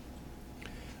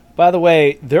 By the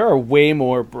way, there are way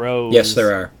more bros. Yes,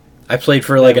 there are. I played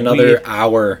for like That another we-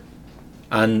 hour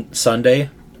on Sunday,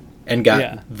 and got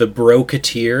Yeah. the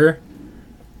Broketeer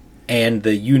and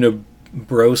the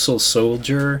Universal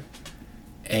Soldier.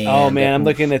 And Oh man, I'm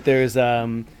looking at there's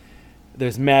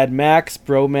Mad Max,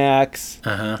 Bro Max.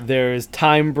 Uh huh. There's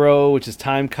Time Bro, which is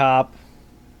Time Cop.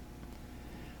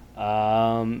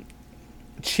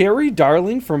 Cherry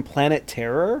Darling from Planet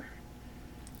Terror.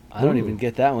 I don't Ooh. even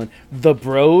get that one. The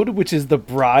Broad, which is the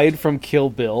bride from Kill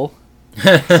Bill.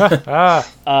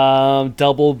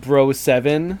 Double Bro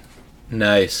 7.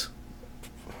 Nice.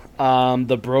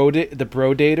 The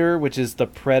Brodator, which is the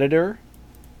Predator.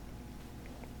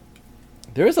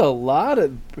 There's a lot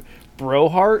of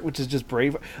Broheart, which is just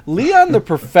brave. Leon the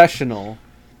Professional.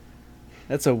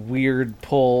 That's a weird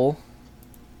pull.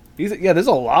 There's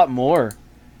a lot more.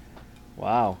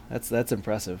 Wow, that's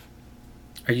impressive.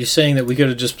 Are you saying that we could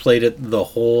have just played it the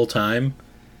whole time?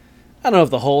 I don't know if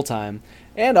the whole time.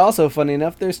 And also, funny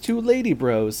enough, there's 2 Lady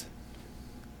Bros.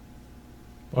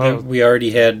 Well, We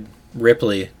already had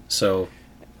Ripley, so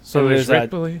so and there's there's,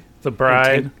 Ripley, the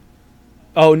bride. Tank-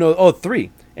 Oh no! Oh, 3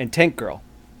 and Tank Girl,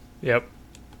 Yep.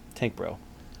 Tank Bro.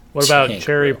 What about Tank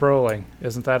Cherry Bro. Broling?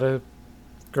 Isn't that a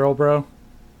girl bro?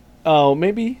 Oh,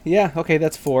 maybe. Yeah. Okay,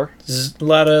 that's 4. there's a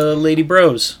lot of lady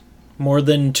bros. More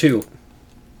than 2.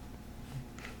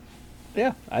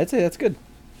 Yeah, I'd say that's good.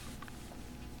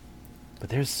 But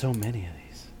there's so many of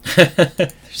these.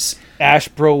 There's- Ash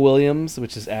Bro Williams,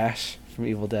 which is Ash from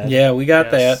Evil Dead. yeah, we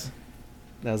got Yes. that.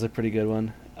 That was a pretty good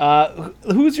one.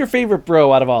 Who's your favorite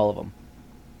bro out of all of them?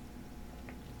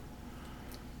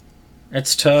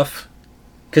 It's tough.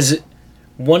 Because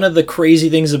one of the crazy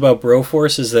things about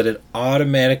Broforce is that it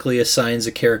automatically assigns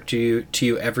a character to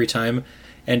you every time.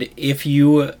 And if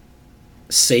you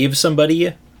save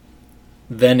somebody,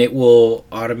 then it will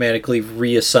automatically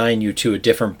reassign you to a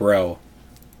different bro.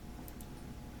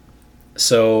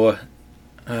 So,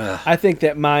 I think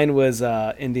that mine was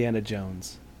Indiana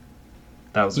Jones.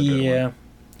 That was a good yeah, one.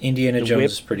 Indiana The Jones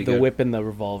whip, is pretty the good. whip and the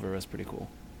revolver was pretty cool.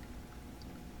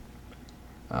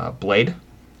 Blade.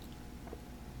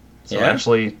 So Yeah?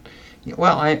 actually,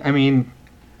 well, I mean,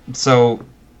 so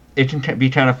it can be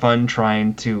kind of fun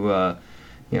trying to,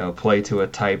 play to a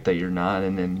type that you're not.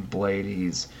 And in Blade,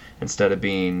 he's instead of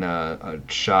being a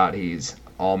shot, he's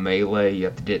all melee. You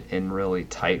have to get in really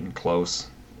tight and close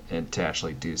and to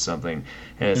actually do something,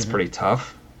 and it's pretty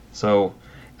tough. So,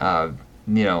 not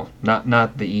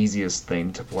the easiest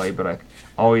thing to play, but I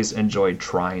always enjoyed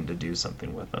trying to do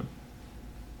something with them.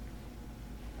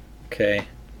 Okay.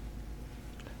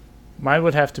 Mine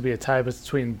would have to be a tie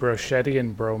between Brochetti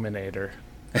and Brominator.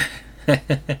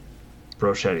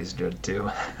 Brochetti's good too.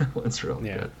 It's real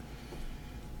Yeah. good.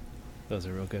 Those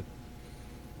are real good.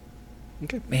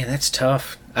 Okay. Man, that's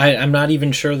tough. I'm not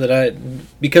even sure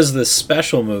that because of the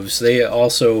special moves, they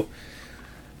also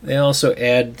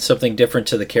add something different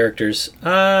to the characters.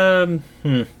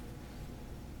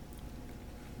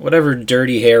 Whatever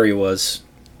Dirty Harry was.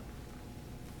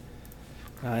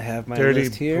 I have my Dirty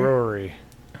list here. Brewery.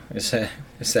 Is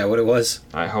that what it was?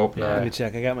 I hope Yeah. not. Let me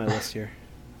check. I got my list here.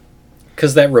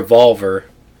 Because that revolver,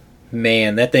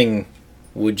 man, that thing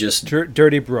would just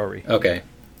Dirty Brewery. okay.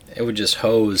 It would just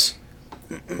hose.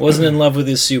 Wasn't in love with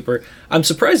his super. I'm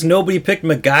surprised nobody picked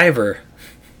MacGyver.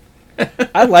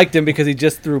 I liked him because he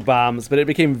just threw bombs, but it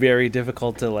became very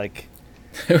difficult to like.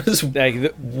 It was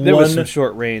There was One- some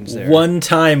short range there. one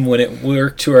time when it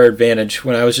worked to our advantage,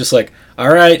 when I was just like,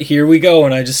 all right, here we go.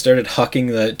 And I just started hucking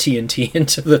the TNT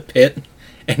into the pit,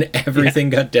 and everything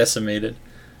got decimated.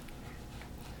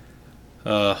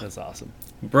 That's awesome.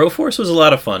 Broforce was a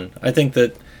lot of fun. I think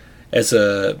that as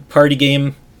a party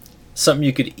game, something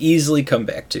you could easily come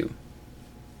back to.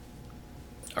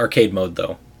 Arcade mode,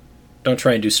 though. Don't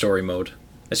try and do story mode.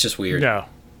 That's just weird. No.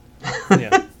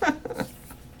 Yeah.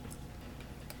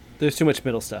 There's too much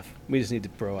middle stuff. We just need to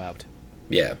bro out.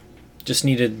 Yeah. Just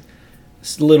needed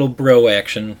a little bro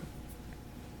action.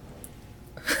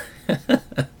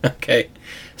 Okay.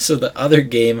 So the other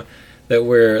game that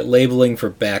we're labeling for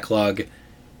backlog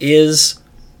is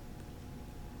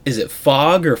it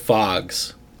Fog or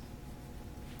Fogs?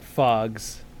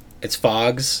 Fogs. It's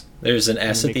Fogs. There's an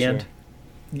S at Make the end.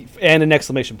 sure. And an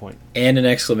exclamation point. And an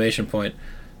exclamation point.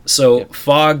 So Yep.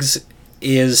 Fogs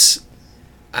is...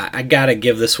 I gotta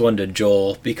give this one to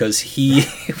Joel because he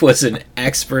was an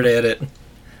expert at it.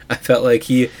 I felt like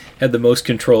he had the most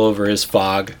control over his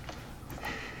fog.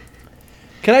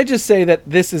 Can I just say that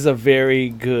this is a very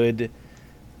good...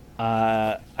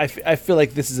 I feel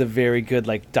like this is a very good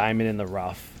like diamond in the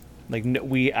rough. Like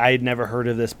I had never heard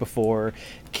of this before.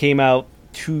 Came out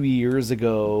 2 years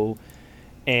ago,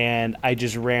 and I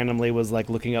just randomly was like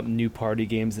looking up new party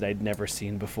games that I'd never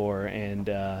seen before, and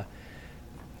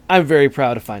I'm very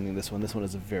proud of finding this one. This one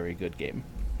is a very good game,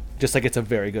 just like it's a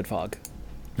very good Fog.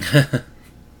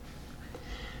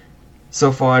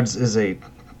 So Fogs is a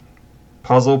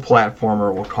puzzle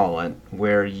platformer, we'll call it,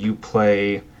 where you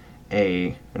play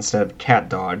instead of cat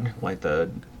dog like the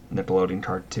Nickelodeon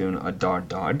cartoon, a dog.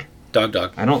 Dog.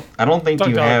 I don't think Dog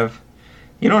you dog. have.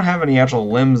 You don't have any actual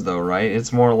limbs though, right?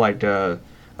 It's more like a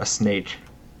snake.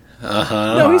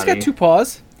 Uh-huh. No, he's body. got two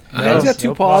paws. I He's got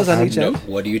two paws on I each No, end.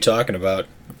 what are you talking about?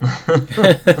 Yeah.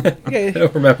 I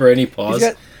don't remember any paws.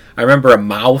 got- I remember a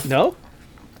mouth. No?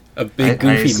 A big I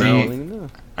goofy see. I don't mouth. even know.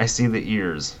 I see the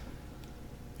ears.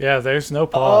 Yeah, there's no Oh,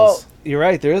 pause. you're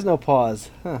right. There is no paws.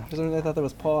 Huh. For some reason I thought there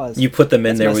was paws. You put them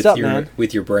in That's there messed with up, your man.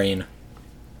 with your brain.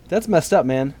 That's messed up,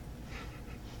 man.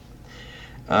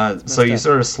 So messed you up.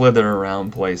 sort of slither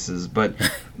around places, but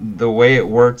the way it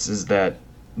works is that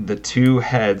the two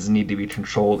heads need to be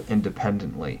controlled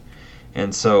independently.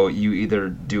 And so you either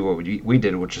do what we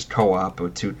did, which is co-op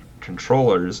with two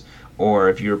controllers, or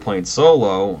if you were playing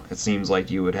solo, it seems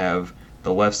like you would have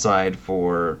the left side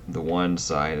for the one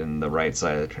side and the right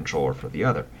side of the controller for the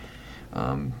other.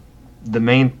 The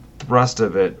main thrust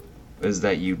of it is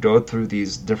that you go through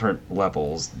these different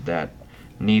levels that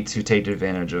need to take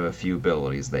advantage of a few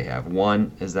abilities they have.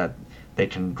 One is that they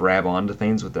can grab onto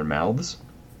things with their mouths.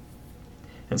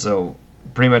 And so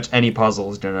pretty much any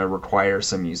puzzle is going to require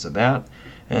some use of that.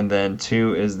 And then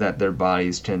two is that their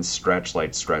bodies can stretch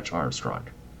like Stretch Armstrong.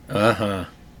 Uh-huh.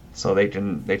 So they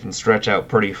can stretch out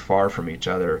pretty far from each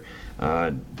other.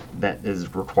 That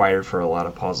is required for a lot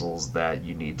of puzzles that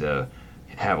you need to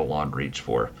have a long reach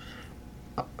for.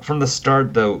 From the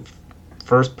start, the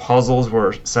first puzzles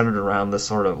were centered around this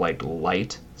sort of like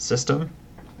light system,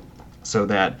 so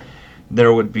that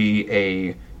there would be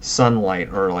a sunlight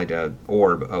or like a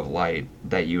orb of light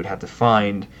that you would have to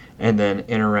find and then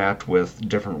interact with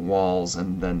different walls,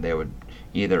 and then they would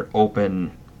either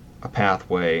open a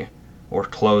pathway or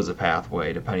close a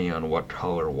pathway depending on what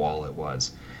color wall it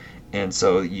was. And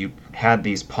so you had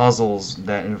these puzzles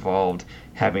that involved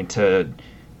having to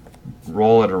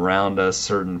roll it around a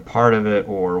certain part of it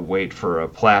or wait for a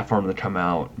platform to come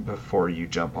out before you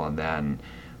jump on that and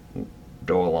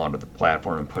go along to the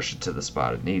platform and push it to the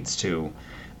spot it needs to.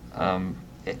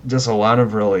 Just a lot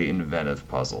of really inventive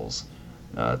puzzles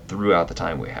throughout the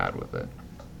time we had with it.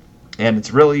 And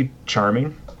it's really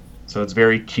charming. So it's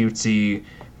very cutesy,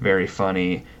 very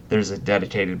funny. There's a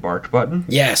dedicated bark button.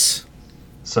 Yes.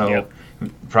 So Yep.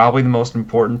 probably the most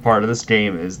important part of this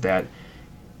game is that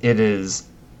it is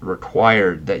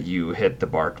required that you hit the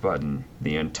bark button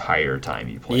the entire time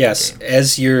you play Yes. the game.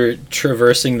 As you're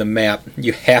traversing the map,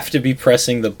 you have to be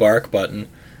pressing the bark button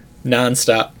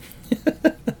nonstop.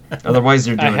 Otherwise,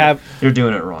 you're doing have- you're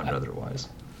doing it wrong. Otherwise,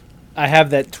 I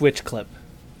have that Twitch clip.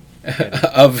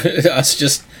 Of us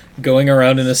just going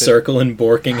around in a circle and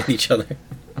borking at each other.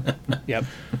 Yep.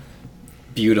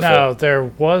 Beautiful. Now, there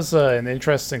was an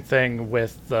interesting thing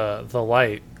with the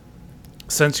light.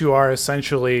 Since you are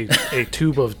essentially a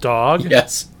tube of dog,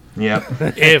 Yes. yep.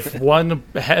 if one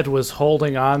head was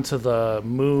holding on to the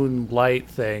moonlight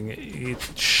thing, it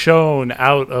shone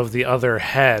out of the other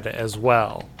head as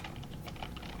well.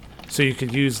 So you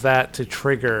could use that to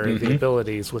trigger the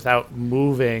abilities without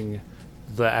moving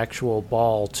the actual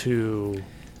ball to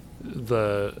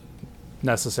the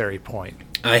necessary point.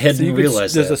 I hadn't could-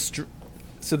 realized there's that.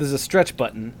 So there's a stretch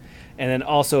button, and then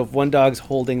also if one dog's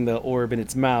holding the orb in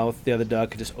its mouth, the other dog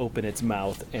could just open its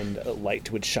mouth and a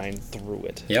light would shine through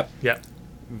it. Yep. Yep.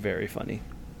 Very funny.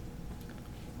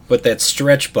 But that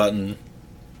stretch button,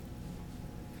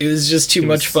 it was just too It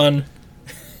much was- fun.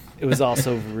 It was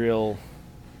also real.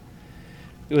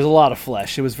 It was a lot of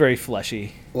flesh. It was very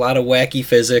fleshy. A lot of wacky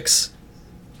physics.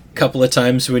 A couple of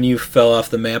times when you fell off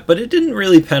the map, but it didn't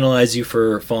really penalize you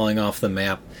for falling off the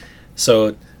map.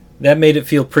 So that made it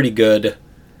feel pretty good.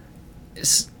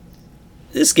 This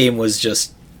game was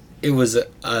just... It was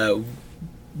a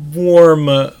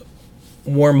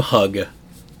warm hug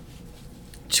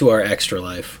to our Extra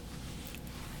Life.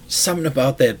 Something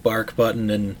about that bark button,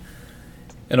 and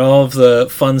and all of the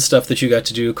fun stuff that you got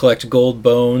to do, collect gold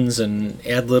bones and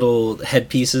add little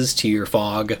headpieces to your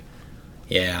fog.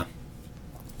 Yeah.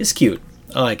 It's cute.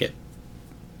 I like it.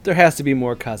 There has to be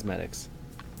more cosmetics.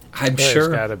 I'm There's sure.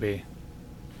 gotta be.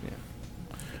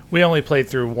 We only played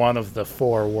through one of the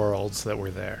 4 worlds that were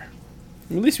there.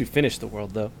 At least we finished the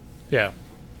world, though. Yeah.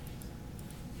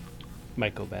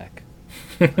 Might go back.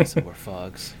 Play some more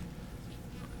fogs.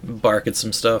 Bark at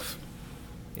some stuff.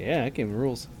 Yeah, that game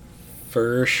rules.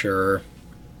 For sure.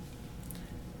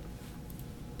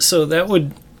 So that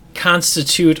would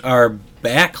constitute our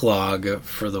backlog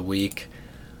for the week.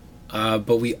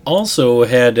 But we also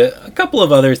had a couple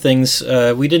of other things.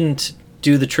 We didn't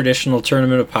do the traditional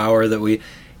Tournament of Power that we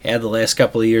had the last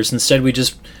couple of years. Instead, we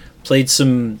just played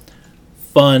some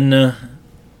fun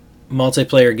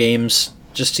multiplayer games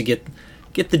just to get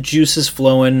the juices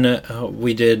flowing.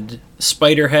 We did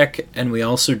Spider Heck, and we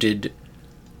also did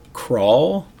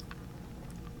Crawl,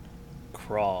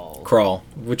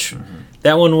 which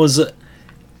that one was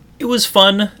it was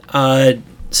fun.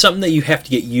 Something that you have to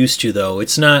get used to, though.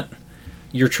 It's not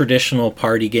your traditional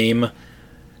party game.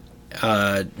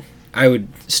 I would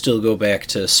still go back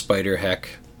to Spider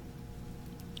Heck.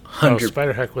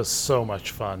 Spider Heck was so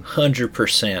much fun.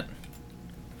 100%.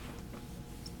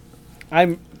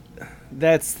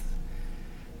 That's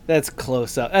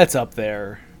close up. That's up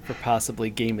there for possibly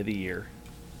game of the year.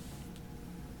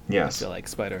 I Yes. feel like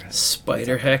Spider Heck.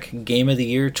 Spider Heck Game of the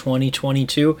Year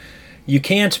 2022. You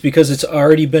can't because it's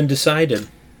already been decided.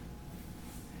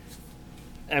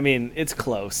 I mean, it's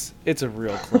close. It's a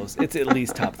real close. It's at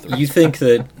least top 3. You think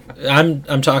that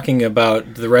I'm talking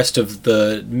about the rest of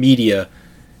the media.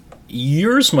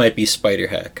 Yours might be Spider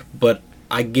Heck, but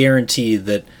I guarantee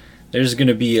that there's going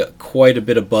to be quite a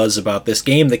bit of buzz about this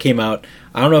game that came out.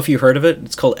 I don't know if you've heard of it.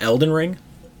 It's called Elden Ring.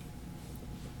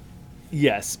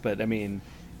 Yes, but I mean,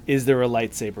 is there a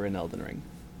lightsaber in Elden Ring?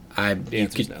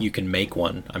 answer's no. You can make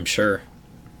one, I'm sure.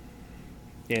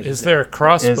 The answer's Is no. there a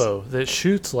crossbow that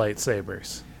shoots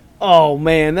lightsabers? Oh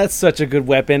man, that's such a good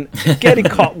weapon. Getty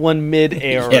caught one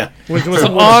mid-air. Yeah. Which was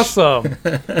awesome.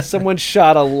 Someone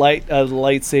shot a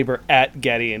lightsaber at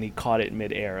Getty and he caught it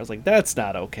mid-air. I was like, that's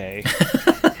not okay.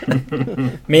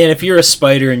 Man, if you're a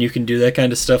spider and you can do that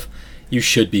kind of stuff, you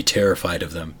should be terrified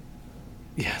of them.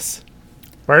 Yes.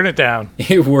 Burn it down.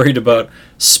 You're worried about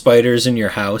spiders in your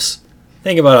house.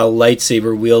 Think about a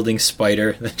lightsaber wielding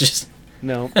spider that just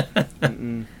No.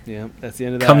 Yeah, that's the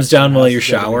end of that. comes down while House you're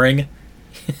is everything. showering.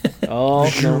 Oh,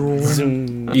 no.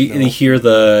 Zoom. You No. hear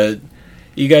the...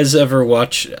 You guys ever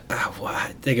watch...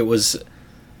 I think it was...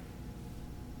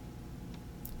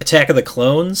 Attack of the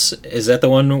Clones? Is that the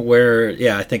one where...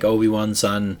 Yeah, I think Obi-Wan's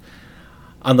on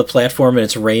the platform and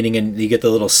it's raining and you get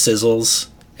the little sizzles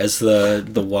as the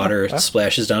water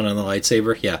splashes down on the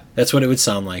lightsaber? Yeah, that's what it would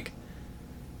sound like.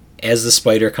 As the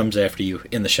spider comes after you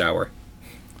in the shower.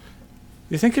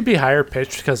 You think it'd be higher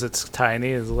pitched because it's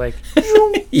tiny? It's like,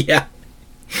 Yeah.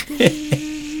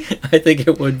 I think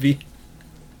it would be.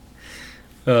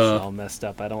 It's all messed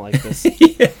up. I don't like this.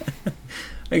 Yeah.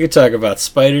 I could talk about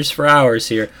spiders for hours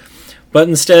here. But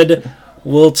instead,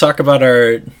 we'll talk about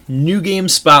our new game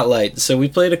spotlight. So we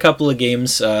played a couple of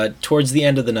games towards the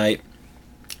end of the night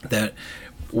that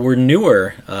were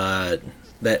newer,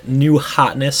 that new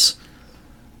hotness.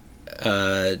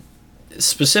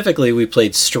 Specifically, we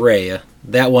played Stray.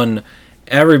 That one,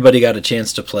 everybody got a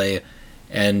chance to play,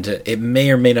 and it may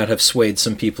or may not have swayed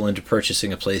some people into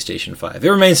purchasing a PlayStation 5. It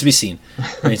remains to be seen.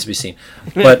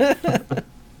 But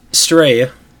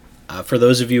Stray, for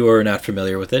those of you who are not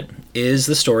familiar with it, is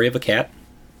the story of a cat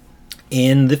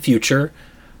in the future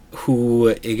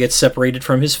who gets separated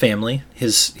from his family,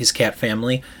 his cat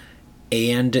family,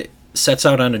 and sets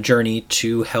out on a journey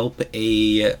to help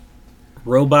a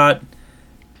robot,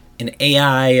 an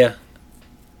AI.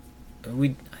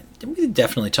 We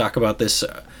definitely talk about this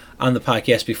on the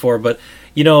podcast before, but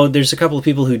there's a couple of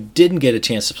people who didn't get a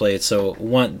chance to play it, so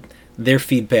want their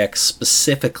feedback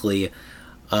specifically.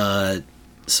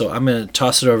 So I'm going to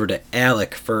toss it over to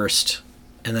Alec first,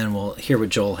 and then we'll hear what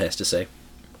Joel has to say.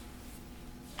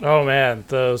 oh man,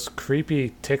 those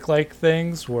creepy tick-like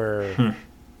things were.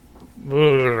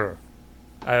 Ugh.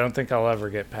 I don't think I'll ever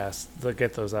get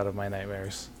those out of my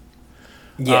nightmares.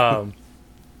 Yeah.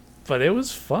 But it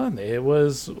was fun. It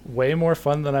was way more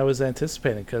fun than I was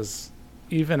anticipating, because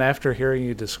even after hearing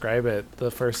you describe it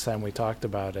the first time we talked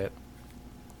about it,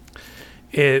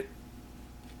 it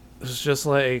was just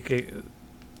like,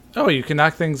 you can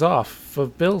knock things off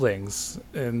of buildings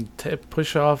and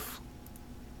push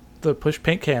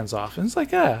paint cans off. And it's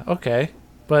like, yeah, okay.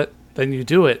 But then you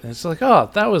do it, and it's like, oh,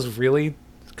 that was really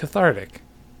cathartic.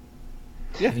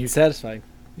 Yeah, it's satisfying.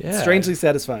 Yeah. Strangely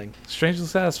satisfying. Strangely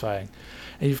satisfying.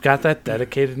 And you've got that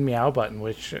dedicated meow button,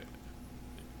 which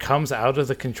comes out of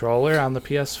the controller on the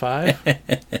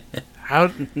PS5.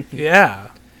 How? Yeah.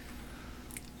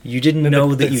 You didn't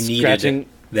know that you needed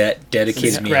that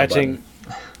dedicated meow button.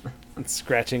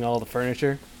 Scratching all the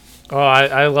furniture. Oh,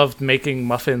 I loved making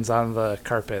muffins on the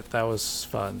carpet. That was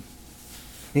fun.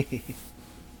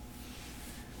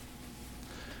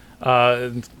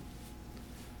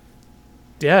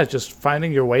 Yeah, just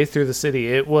finding your way through the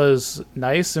city. It was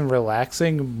nice and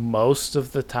relaxing most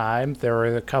of the time. There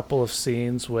were a couple of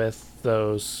scenes with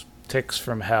those ticks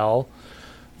from hell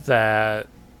that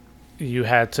you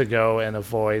had to go and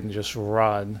avoid and just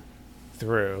run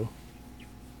through.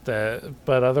 But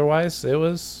otherwise, it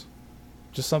was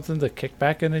just something to kick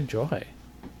back and enjoy.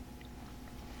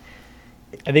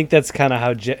 I think that's kind of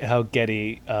how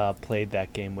Getty played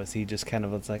that game. Was he just kind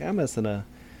of was like, I'm just gonna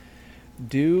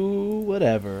do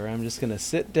whatever. I'm just gonna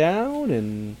sit down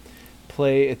and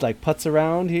play. It like putts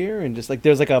around here and just like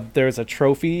there's a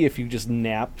trophy if you just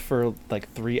napped for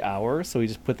like 3 hours. So he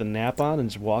just put the nap on and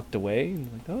just walked away. And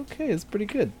like, okay, it's pretty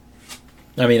good.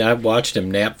 I mean, I've watched him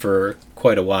nap for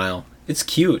quite a while. It's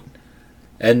cute,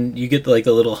 and you get like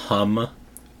the little hum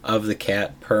of the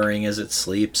cat purring as it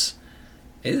sleeps.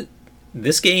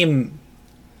 This game,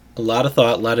 a lot of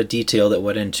thought, a lot of detail that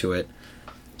went into it.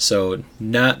 So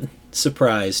not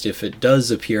surprised if it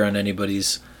does appear on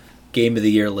anybody's Game of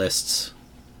the Year lists.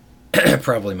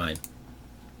 Probably mine.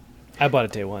 I bought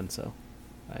it day one, so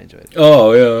I enjoyed it.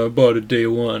 Oh, yeah, I bought it day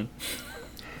one.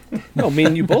 No, me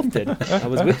and you both did. I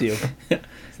was with you.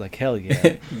 It's like, hell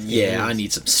yeah. Yeah, I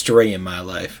need some Stray in my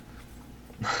life.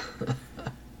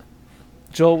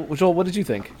 Joel, what did you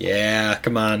think? Yeah,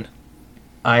 come on.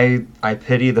 I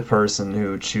pity the person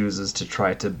who chooses to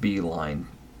try to beeline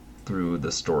through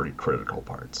the story critical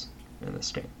parts in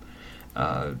this game.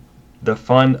 The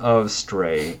fun of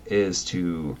Stray is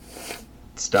to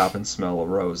stop and smell the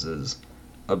roses,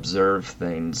 observe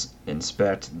things,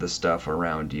 inspect the stuff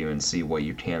around you, and see what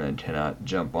you can and cannot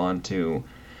jump onto,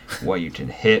 what you can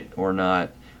hit or not,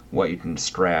 what you can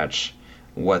scratch,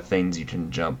 what things you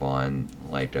can jump on,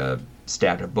 like a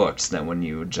stack of books that when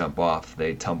you jump off,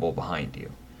 they tumble behind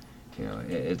you. You know,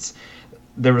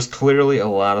 there was clearly a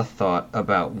lot of thought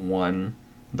about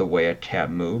the way a cat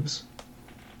moves,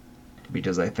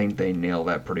 because I think they nail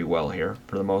that pretty well here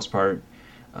for the most part.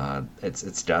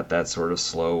 It's got that sort of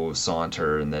slow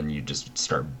saunter, and then you just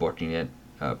start booking it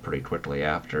pretty quickly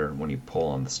after when you pull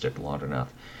on the stick long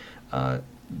enough.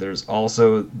 There's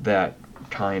also that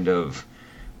kind of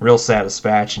real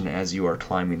satisfaction as you are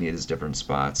climbing these different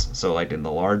spots. So like in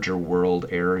the larger world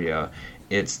area,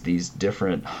 it's these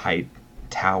different height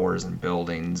towers and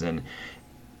buildings, and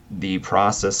the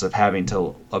process of having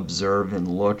to observe and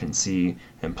look and see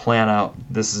and plan out,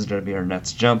 this is going to be our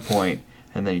next jump point,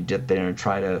 and then you get there and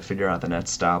try to figure out the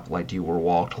next stop like you were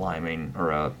wall climbing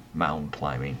or mountain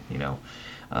climbing, you know.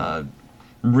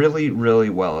 Really, really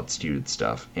well executed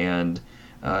stuff. And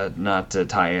not to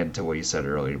tie into what you said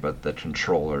earlier, but the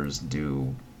controllers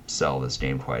do sell this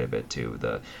game quite a bit too.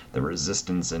 The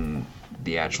resistance in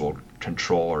the actual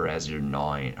controller as you're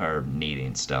gnawing or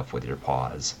kneading stuff with your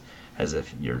paws, as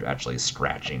if you're actually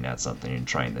scratching at something and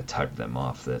trying to tug them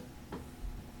off, that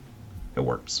it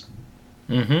works.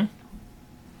 Mm-hmm.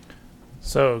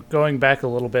 So going back a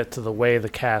little bit to the way the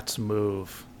cats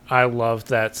move, I loved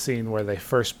that scene where they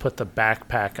first put the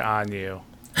backpack on you.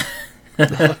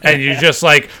 And you just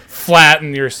like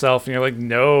flatten yourself and you're like,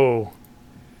 no.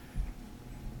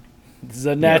 This is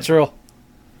unnatural.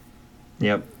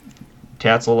 Yep.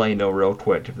 Cats will let you know real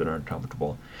quick if they're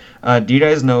uncomfortable. Do you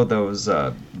guys know those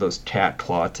cat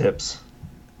claw tips?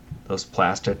 Those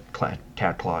plastic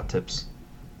cat claw tips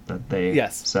that they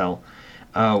sell?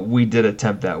 We did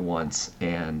attempt that once,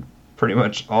 and pretty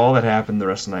much all that happened the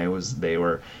rest of the night was they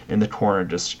were in the corner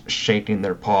just shaking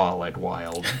their paw like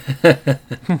wild.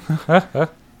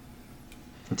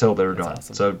 Until they were gone.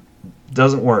 Awesome. So it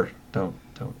doesn't work. Don't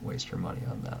waste your money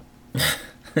on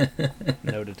that.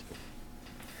 Noted.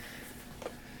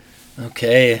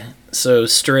 Okay, so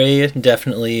Stray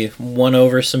definitely won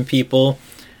over some people.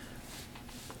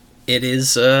 It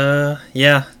is,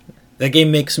 yeah, that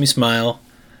game makes me smile.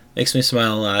 Makes me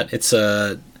smile a lot. It's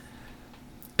a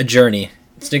journey.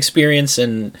 It's an experience,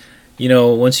 and, you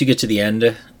know, once you get to the end,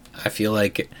 I feel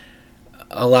like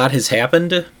a lot has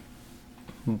happened,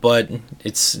 but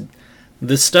it's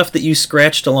the stuff that you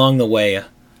scratched along the way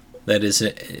that is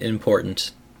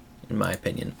important, in my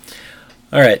opinion.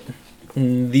 All right.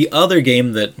 The other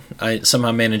game that I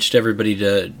somehow managed everybody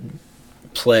to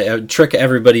play, trick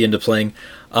everybody into playing,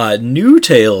 New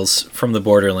Tales from the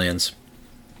Borderlands.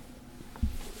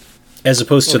 as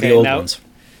opposed to the Okay, old now- ones.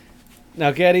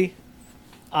 Now, Getty,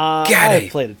 Getty.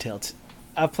 I've played a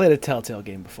Telltale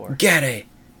game before, Getty.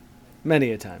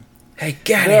 many a time. Hey,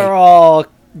 Getty.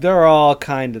 They're all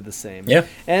kind of the same. Yeah.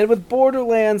 And with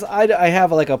Borderlands, I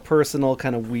have like a personal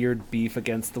kind of weird beef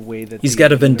against the way that He's the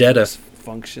got a vendetta. universe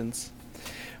functions.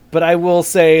 But I will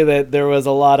say that there was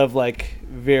a lot of like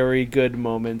very good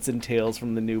moments in Tales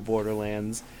from the New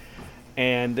Borderlands,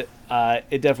 and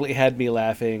it definitely had me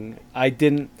laughing. I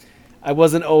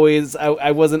wasn't always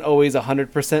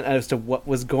 100% as to what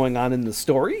was going on in the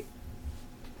story,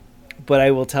 but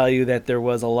I will tell you that there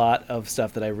was a lot of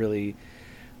stuff that I really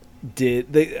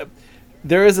did.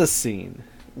 There is a scene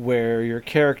where your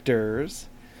characters,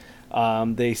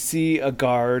 they see a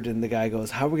guard and the guy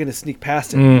goes, "How are we going to sneak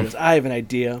past him?" He goes, "I have an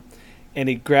idea," and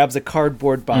he grabs a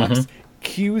cardboard box,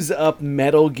 cues up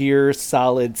Metal Gear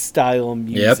Solid style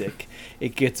music.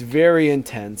 It gets very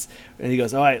intense, and he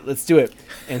goes, "All right, let's do it."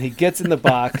 And he gets in the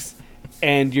box,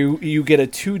 and you get a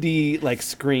 2D like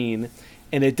screen,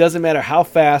 and it doesn't matter how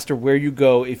fast or where you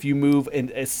go. If you move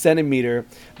a centimeter,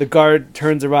 the guard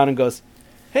turns around and goes,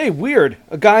 "Hey, weird,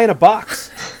 a guy in a box."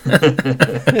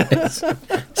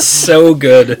 So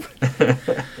good.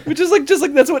 Which is just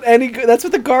like that's what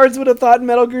the guards would have thought in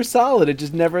Metal Gear Solid.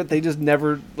 They just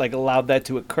never like allowed that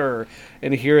to occur.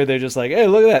 And here they're just like, "Hey,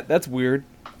 look at that. That's weird.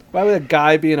 Why would a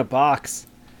guy be in a box?"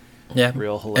 Yeah.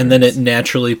 Real hilarious. And then it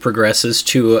naturally progresses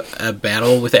to a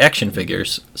battle with action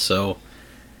figures. So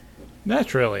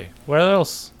Naturally. Where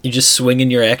else? you just swinging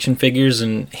your action figures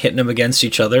and hitting them against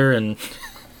each other, and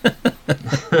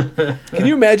Can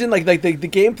you imagine like the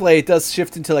gameplay? It does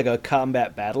shift into like a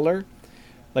combat battler,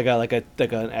 like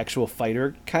an actual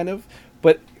fighter kind of.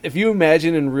 But if you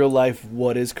imagine in real life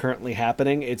what is currently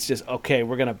happening, it's just okay.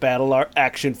 We're gonna battle our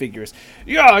action figures.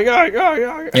 Yeah.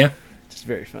 yeah. It's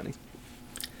very funny.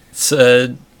 It's,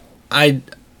 I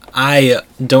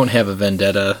don't have a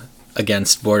vendetta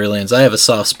against Borderlands. I have a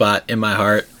soft spot in my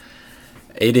heart.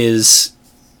 It is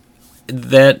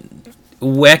that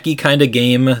wacky kind of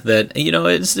game that, you know,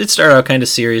 it started out kind of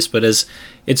serious, but as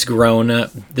it's grown,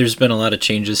 there's been a lot of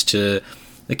changes to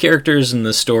the characters and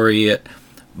the story,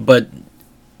 but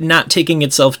not taking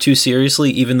itself too seriously,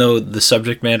 even though the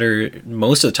subject matter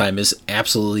most of the time is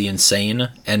absolutely insane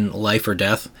and life or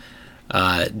death,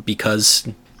 because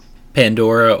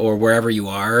Pandora, or wherever you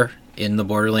are in the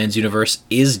Borderlands universe,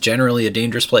 is generally a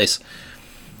dangerous place.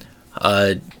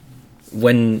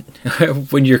 When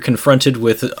you're confronted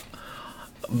with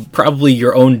probably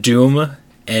your own doom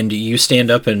and you stand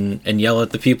up and yell at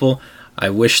the people, "I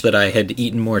wish that I had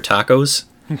eaten more tacos."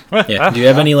 Yeah. Do you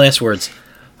have any last words?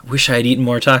 "I wish I had eaten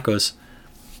more tacos."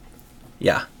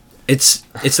 Yeah. It's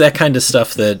that kind of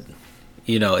stuff that,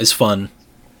 you know, is fun.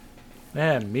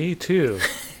 Man, me too.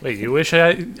 Wait, you wish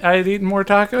I had eaten more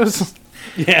tacos?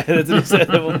 Yeah, that's what he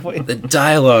said at one point. The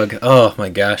dialogue, oh my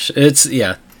gosh. That's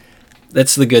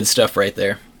the good stuff right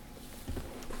there.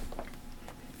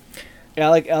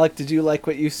 Alec, did you like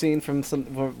what you've seen from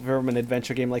an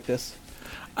adventure game like this?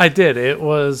 I did. It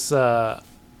was there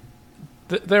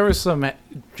were some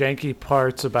janky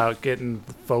parts about getting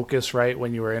the focus right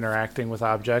when you were interacting with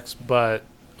objects, but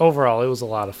overall it was a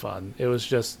lot of fun. It was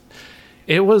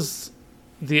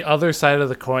the other side of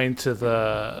the coin to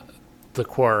the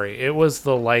Quarry. It was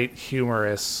the light,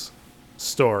 humorous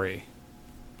story.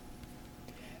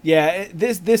 Yeah,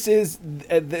 these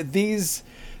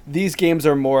games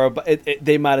are more about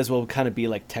they might as well kind of be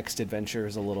like text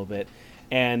adventures a little bit,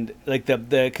 and like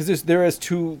because there are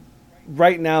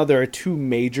two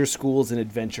major schools in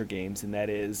adventure games, and that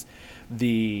is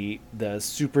the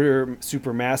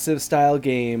super massive style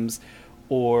games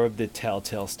or the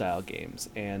Telltale style games.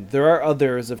 And there are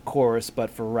others, of course, but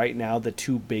for right now the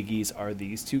two biggies are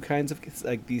these two types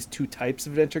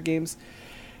of adventure games.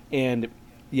 And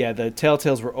yeah, the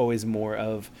Telltales were always more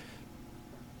of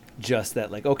just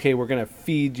that, like, okay, we're going to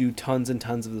feed you tons and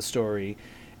tons of the story,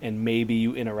 and maybe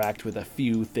you interact with a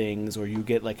few things, or you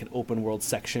get like an open world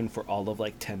section for all of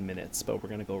like 10 minutes, but we're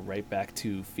going to go right back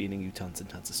to feeding you tons and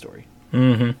tons of story.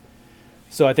 Mm-hmm.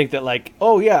 So I think that, like,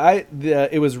 oh yeah,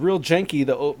 it was real janky,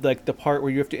 the part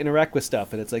where you have to interact with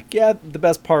stuff, and it's like, yeah, the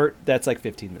best part, that's like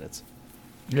 15 minutes.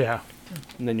 Yeah.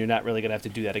 And then you're not really going to have to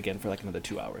do that again for like another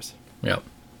 2 hours. Yep.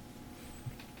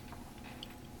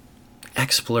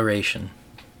 Exploration.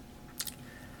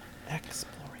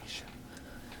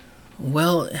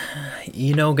 Well,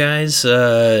 you know, guys,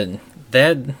 that's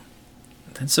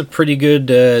a pretty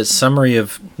good summary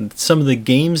of some of the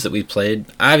games that we played.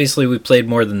 Obviously, we played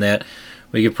more than that.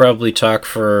 We could probably talk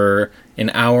for an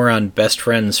hour on Best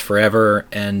Friends Forever,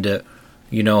 and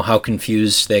you know how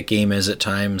confused that game is at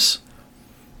times.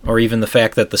 Or even the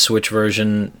fact that the Switch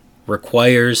version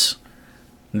requires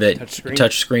that Touchscreen.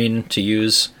 touchscreen to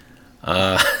use.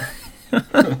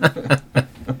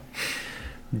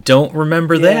 Don't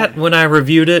remember that when I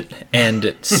reviewed it,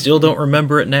 and still don't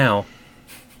remember it now.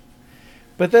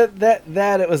 But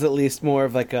that it was at least more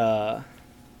of like a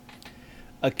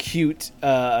cute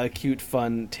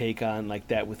fun take on like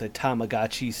that with a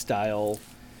Tamagotchi style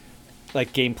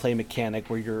like gameplay mechanic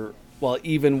where you're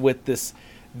even with this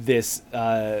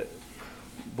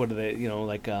what are they,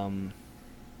 like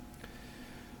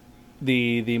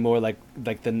the more like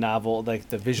the novel, like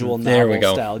the visual There we novel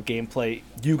go. style gameplay,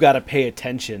 you got to pay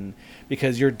attention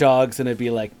because your dog's going to be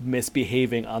like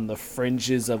misbehaving on the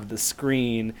fringes of the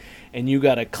screen and you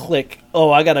got to click,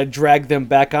 oh, I got to drag them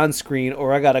back on screen,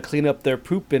 or I got to clean up their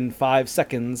poop in 5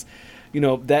 seconds,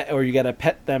 that, or you got to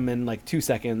pet them in like 2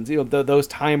 seconds, those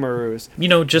timers,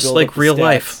 Just build like up the real stats.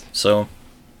 life. So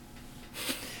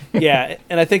Yeah,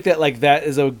 and I think that like that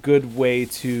is a good way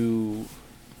to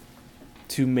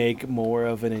make more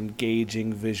of an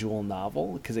engaging visual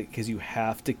novel because you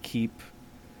have to keep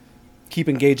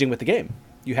engaging with the game.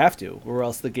 You have to, or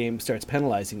else the game starts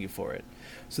penalizing you for it.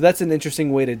 So that's an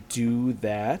interesting way to do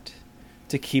that,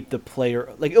 to keep the player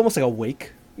like almost like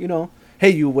awake. Hey,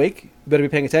 you awake? You better be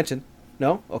paying attention.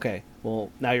 No? Okay.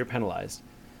 Well, now you're penalized.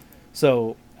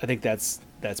 So I think that's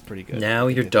pretty good. now I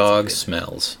think your that's dog good.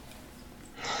 smells.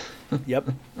 Yep.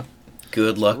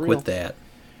 Good luck real. with that.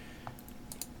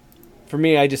 For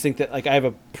me, I just think that like I have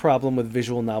a problem with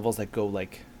visual novels that go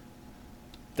like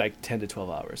 10 to 12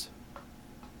 hours,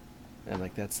 and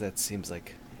like that seems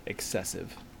like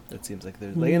excessive. That seems like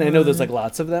there's like, and I know there's like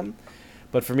lots of them,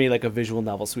 but for me, like a visual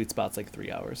novel sweet spot's like 3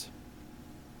 hours.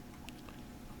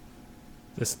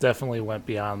 This definitely went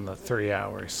beyond the 3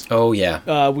 hours. Oh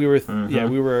yeah. We were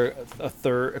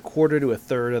a quarter to a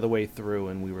third of the way through,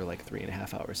 and we were like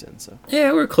 3.5 hours in. So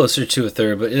Yeah, we're closer to a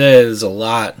third, but there's a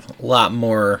lot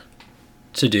more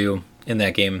to do in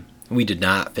that game. We did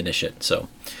not finish it, so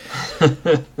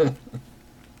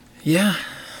yeah.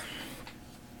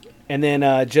 and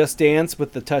then Just Dance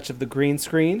with the touch of the green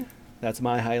screen. That's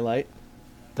my highlight.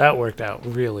 That worked out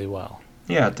really well.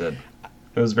 Yeah, it did.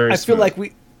 It was very I feel smooth. like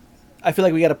we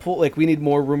got to pull, like we need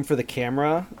more room for the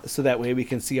camera so that way we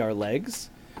can see our legs.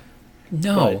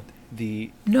 No, But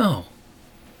the no,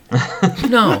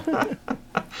 no.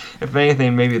 If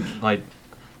anything, maybe like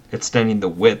extending the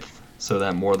width so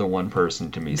that more than one person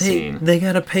can be seen. They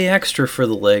gotta pay extra for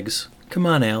the legs. Come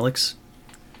on, Alex.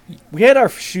 we had our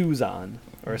shoes on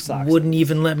or socks. Wouldn't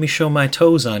even let me show my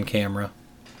toes on camera.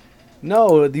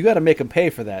 No, you got to make them pay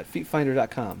for that.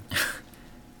 Feetfinder.com.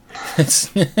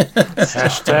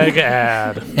 Hashtag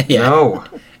ad. Yeah, No,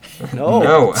 No.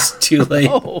 no. it's too late.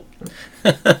 No.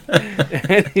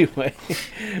 Anyway,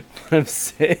 what I'm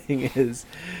saying is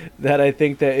that I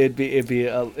think that it'd be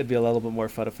a little bit more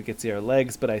fun if we could see our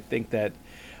legs, but I think that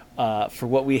for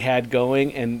what we had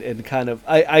going and kind of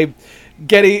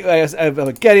Getty, I'm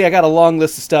like, Getty, I got a long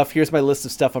list of stuff. Here's my list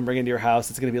of stuff I'm bringing to your house.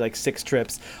 It's going to be like 6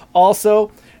 trips.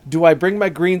 Also, do I bring my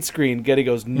green screen? Getty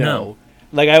goes, no.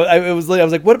 Like I was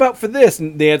like, what about for this?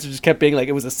 And the answer just kept being like,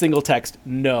 it was a single text,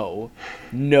 no.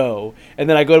 And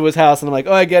then I go to his house and I'm like,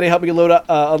 oh, Getty, help me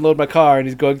unload my car. And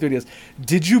he's going through and he goes,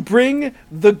 did you bring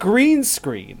the green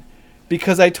screen?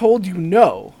 Because I told you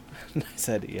no. And I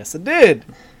said, yes, I did.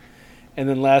 And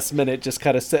then last minute just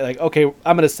kind of said like, okay,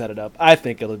 I'm going to set it up. I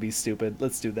think it'll be stupid.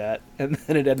 Let's do that. And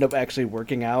then it ended up actually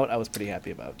working out. I was pretty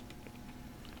happy about.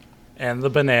 And the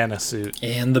banana suit.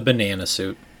 And the banana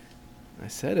suit. I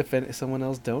said if someone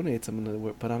else donates, I'm going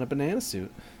to put on a banana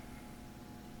suit.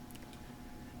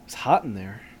 It's hot in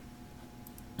there,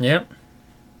 Yep.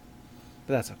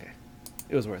 but that's okay.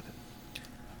 It was worth it.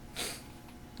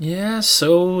 Yeah,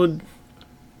 so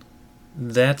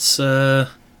that's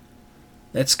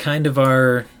kind of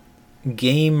our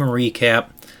game recap.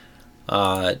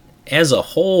 As a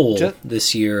whole,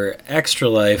 this year, Extra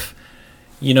Life,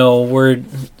 we're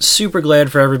super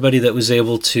glad for everybody that was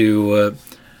able to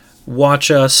watch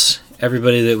us,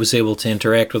 everybody that was able to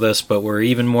interact with us, but we're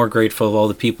even more grateful of all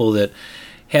the people that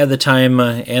had the time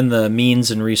and the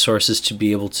means and resources to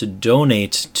be able to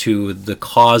donate to the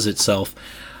cause itself.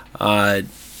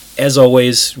 As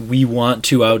always, we want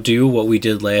to outdo what we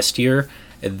did last year.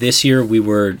 This year, we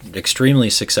were extremely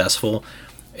successful,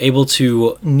 able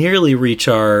to nearly reach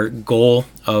our goal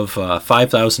of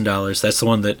 $5,000. That's the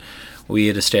one that we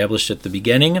had established at the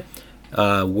beginning.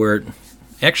 We're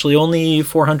actually only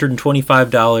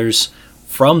 $425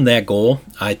 from that goal.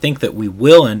 I think that we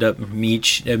will end up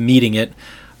meeting it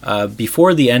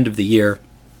before the end of the year,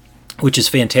 which is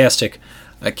fantastic.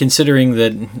 Considering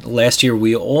that last year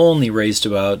we only raised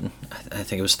about, I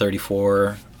think it was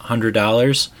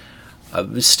 $3,400.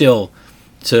 Still,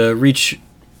 to reach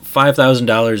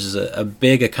 $5,000 is a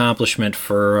big accomplishment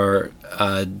for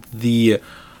the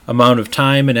amount of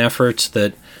time and effort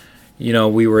that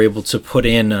we were able to put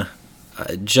in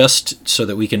just so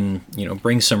that we can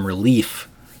bring some relief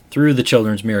through the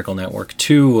Children's Miracle Network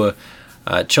to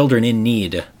children in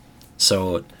need.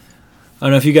 So I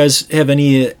don't know if you guys have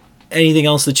anything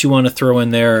else that you want to throw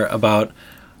in there about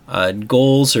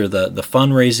goals or the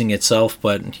fundraising itself,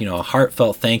 but a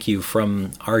heartfelt thank you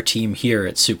from our team here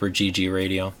at Super GG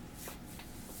Radio.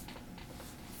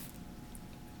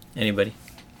 Anybody?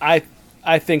 I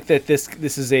think that this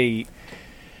is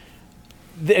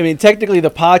technically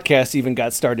the podcast even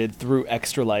got started through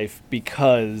Extra Life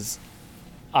because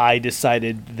I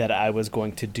decided that I was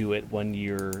going to do it one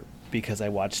year because I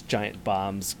watched Giant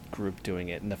Bomb's group doing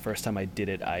it, and the first time I did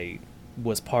it, I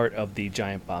was part of the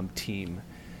Giant Bomb team,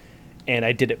 and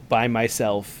I did it by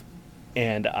myself,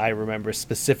 and I remember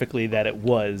specifically that it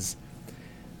was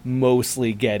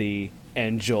mostly Getty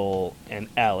and Joel and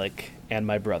Alec and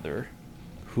my brother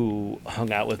who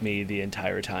hung out with me the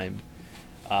entire time.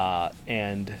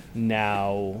 And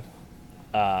now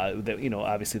that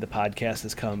obviously the podcast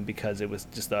has come because it was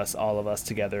just all of us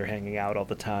together hanging out all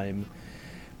the time.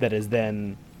 That is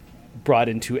then brought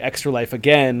into Extra Life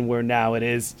again, where now it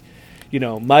is,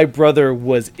 my brother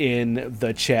was in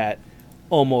the chat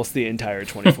almost the entire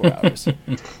 24 hours.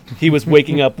 He was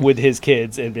waking up with his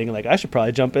kids and being like, I should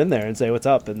probably jump in there and say what's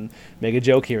up and make a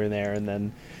joke here and there. And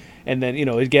then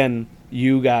again,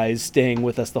 you guys staying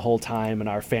with us the whole time and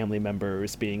our family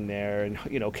members being there and,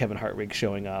 Kevin Hartwig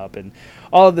showing up and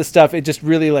all of this stuff. It just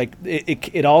really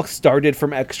it all started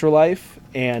from Extra Life,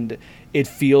 and it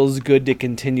feels good to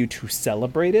continue to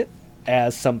celebrate it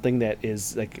as something that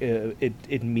is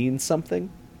it means something.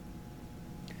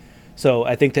 So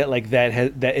I think that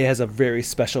that it has a very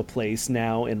special place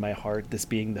now in my heart, this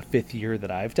being the 5th year that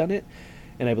I've done it.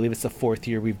 And I believe it's the 4th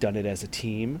year we've done it as a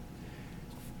team.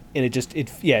 And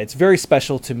it's very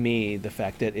special to me, the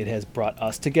fact that it has brought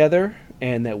us together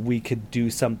and that we could do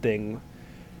something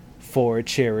for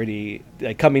charity,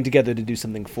 coming together to do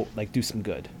something do some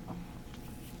good.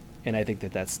 And I think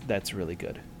that that's really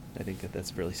good. I think that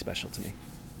that's really special to me.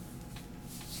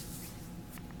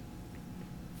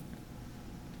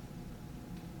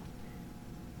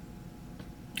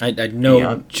 I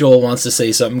know Joel wants to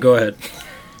say something. Go ahead.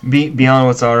 Beyond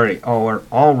what's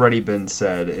already been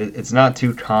said, it's not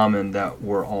too common that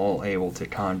we're all able to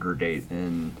congregate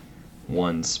in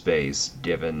one space,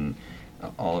 given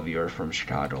all of you are from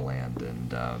Chicagoland,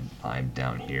 and I'm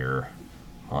down here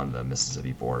on the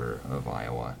Mississippi border of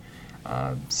Iowa.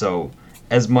 So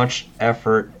as much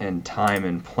effort and time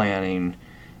and planning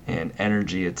and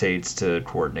energy it takes to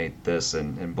coordinate this,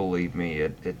 and believe me,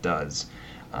 it does.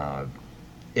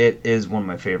 It is one of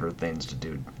my favorite things to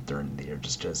do during the year,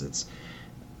 just because it's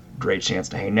a great chance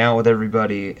to hang out with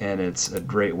everybody, and it's a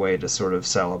great way to sort of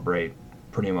celebrate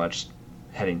pretty much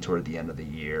heading toward the end of the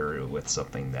year with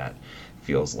something that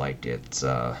feels like it's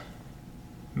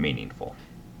meaningful.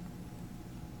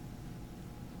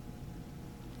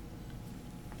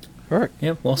 Perfect.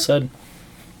 Yep, well said.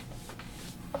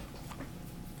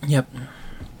 Yep.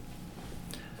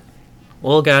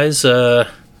 Well, guys, I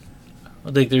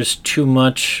don't think there's too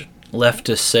much left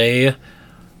to say.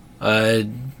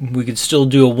 We could still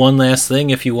do one last thing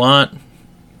if you want.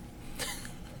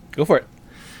 Go for it.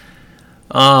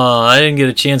 I didn't get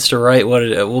a chance to write what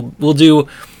it. We'll do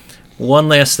one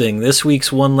last thing. This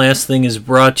week's one last thing is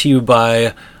brought to you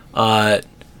by.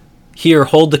 Here,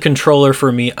 hold the controller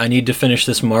for me. I need to finish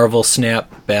this Marvel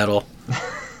Snap battle.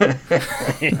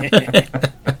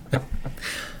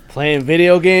 Playing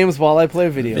video games while I play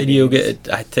video games.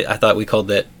 I thought we called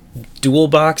that dual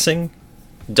boxing,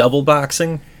 double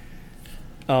boxing.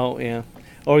 Oh, yeah.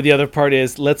 Or the other part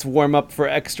is, let's warm up for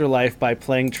Extra Life by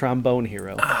playing Trombone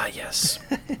Hero. Ah, yes.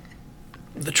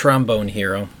 The Trombone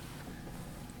Hero.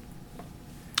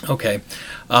 Okay.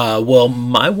 Well,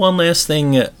 my one last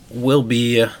thing will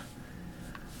be...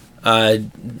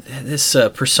 this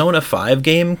Persona 5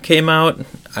 game came out.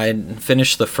 I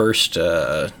finished the first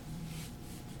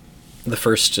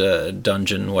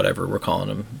dungeon, whatever we're calling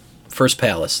them. First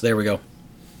palace. There we go.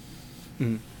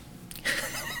 Mm.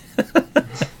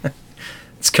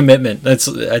 It's commitment.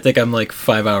 I think I'm like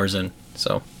 5 hours in.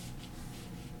 So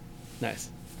nice.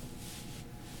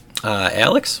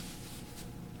 Alex?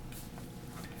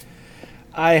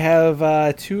 I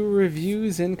have 2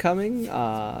 reviews incoming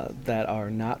that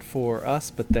are not for us,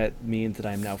 but that means that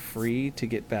I'm now free to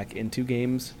get back into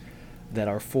games that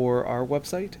are for our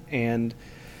website. And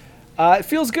It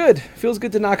feels good. Feels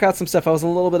good to knock out some stuff. I was in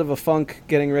a little bit of a funk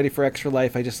getting ready for Extra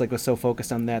Life. I just like was so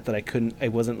focused on that I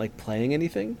wasn't like playing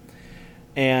anything.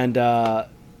 And the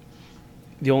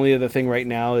only other thing right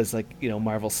now is like,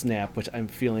 Marvel Snap, which I'm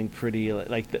feeling pretty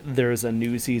like there's a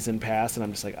new season pass, and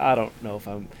I'm just like, I don't know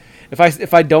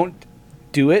if I don't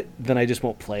do it, then I just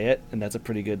won't play it, and that's a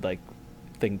pretty good like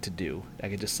thing to do. I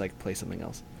could just like play something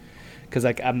else, because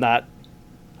like I'm done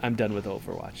with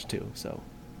Overwatch too. So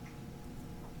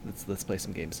let's play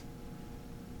some games.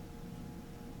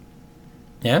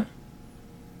 Yeah.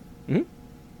 Hmm?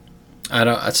 I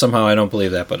don't believe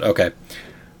that, but okay.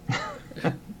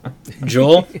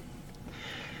 Joel?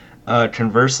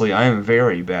 Conversely, I am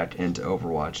very back into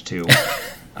Overwatch 2.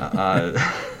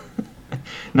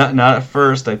 Not at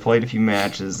first. I played a few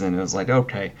matches and it was like,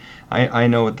 okay, I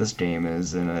know what this game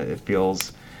is, and it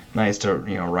feels nice to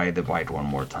ride the bike one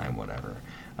more time, whatever.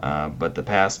 But the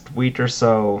past week or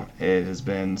so, it has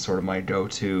been sort of my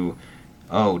go-to.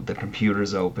 Oh, the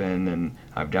computer's open and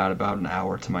I've got about an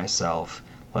hour to myself.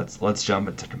 Let's jump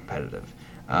into competitive.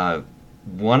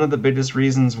 One of the biggest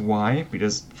reasons why,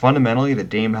 because fundamentally the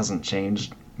game hasn't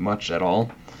changed much at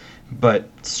all, but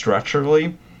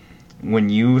structurally, when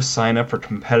you sign up for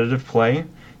competitive play,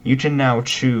 you can now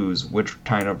choose which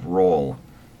kind of role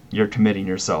you're committing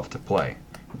yourself to play.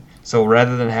 So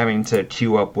rather than having to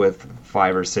queue up with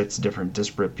 5 or 6 different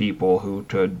disparate people who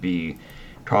could be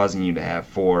causing you to have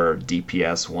 4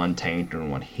 DPS, 1 tank, and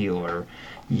 1 healer,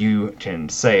 you can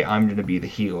say, I'm going to be the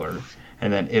healer,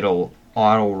 and then it'll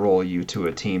auto-roll you to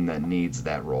a team that needs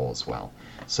that role as well.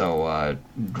 So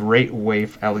great way,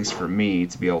 at least for me,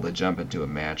 to be able to jump into a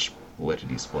match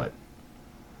lickety-split.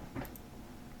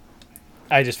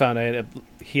 I just found I ended up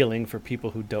healing for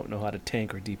people who don't know how to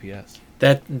tank or DPS.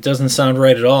 That doesn't sound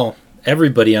right at all.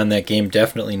 Everybody on that game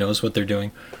definitely knows what they're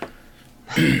doing,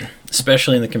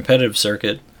 especially in the competitive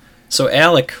circuit. So,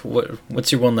 Alec,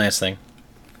 what's your one last thing?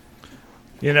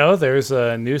 There's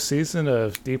a new season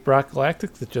of Deep Rock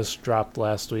Galactic that just dropped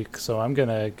last week, so I'm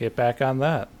gonna get back on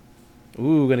that.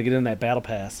 Ooh, gonna get in that battle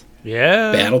pass.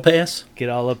 Yeah. Battle Pass? Get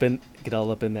all up in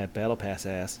that battle pass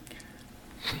ass.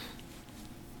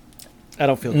 I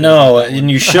don't feel good No, about that and one.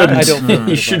 you shouldn't. I don't feel good You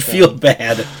about should that feel one.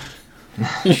 bad.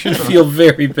 You should feel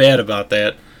very bad about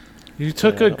that. You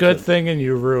took Yeah, I a don't good feel- thing and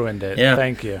you ruined it. Yeah.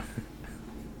 Thank you.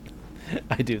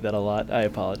 I do that a lot. I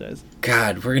apologize.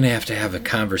 God, we're going to have a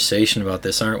conversation about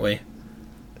this, aren't we?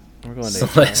 We're going So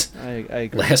to last- I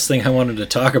agree. Last thing I wanted to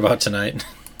talk about tonight.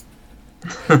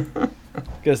 Get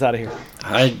us out of here.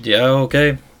 Yeah,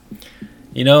 okay.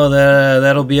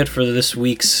 That'll be it for this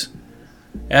week's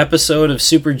episode of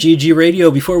Super GG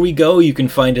Radio. Before we go, you can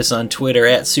find us on Twitter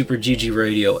at Super GG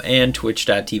Radio and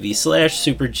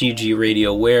twitch.tv/Super GG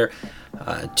Radio, where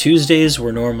Tuesdays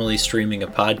we're normally streaming a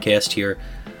podcast here.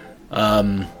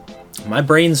 My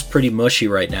brain's pretty mushy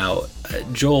right now.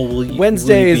 Joel, will you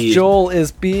Wednesdays, Joel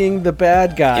is being the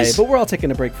bad guy, but we're all taking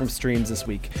a break from streams this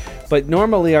week. But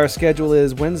normally our schedule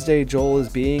is Wednesday, Joel is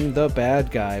being the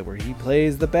bad guy, where he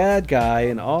plays the bad guy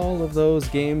in all of those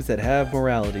games that have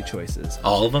morality choices.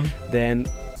 All of them? Then,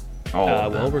 All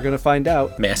of them. we're going to find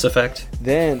out. Mass Effect?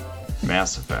 Then,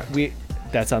 Mass Effect.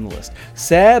 that's on the list.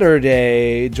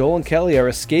 Saturday, Joel and Kelly are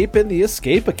escaping the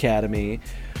Escape Academy.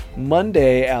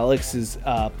 Monday, Alex is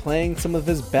playing some of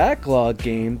his backlog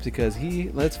games because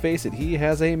let's face it, he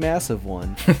has a massive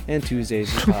one. And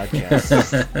Tuesday's the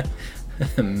podcast.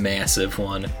 Massive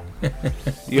one.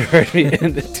 You heard me.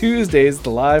 And Tuesday's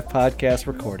the live podcast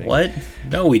recording. What?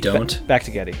 No, we don't. Back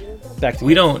to Getty.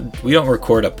 We don't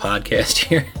record a podcast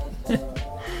here.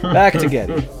 Back to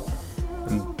Getty.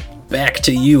 Back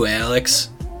to you, Alex.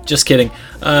 Just kidding.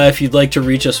 If you'd like to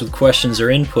reach us with questions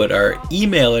or input, our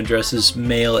email address is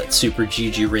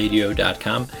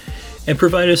mail@superggradio.com, and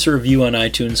provide us a review on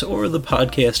iTunes or the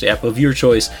podcast app of your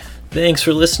choice. Thanks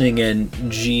for listening, and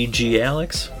GG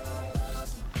Alex,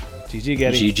 GG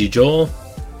Getty. GG Joel,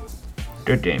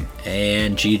 Good game.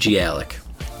 and GG Alec.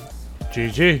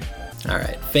 GG. All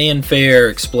right, fanfare,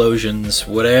 explosions,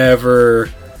 whatever's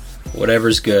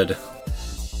good.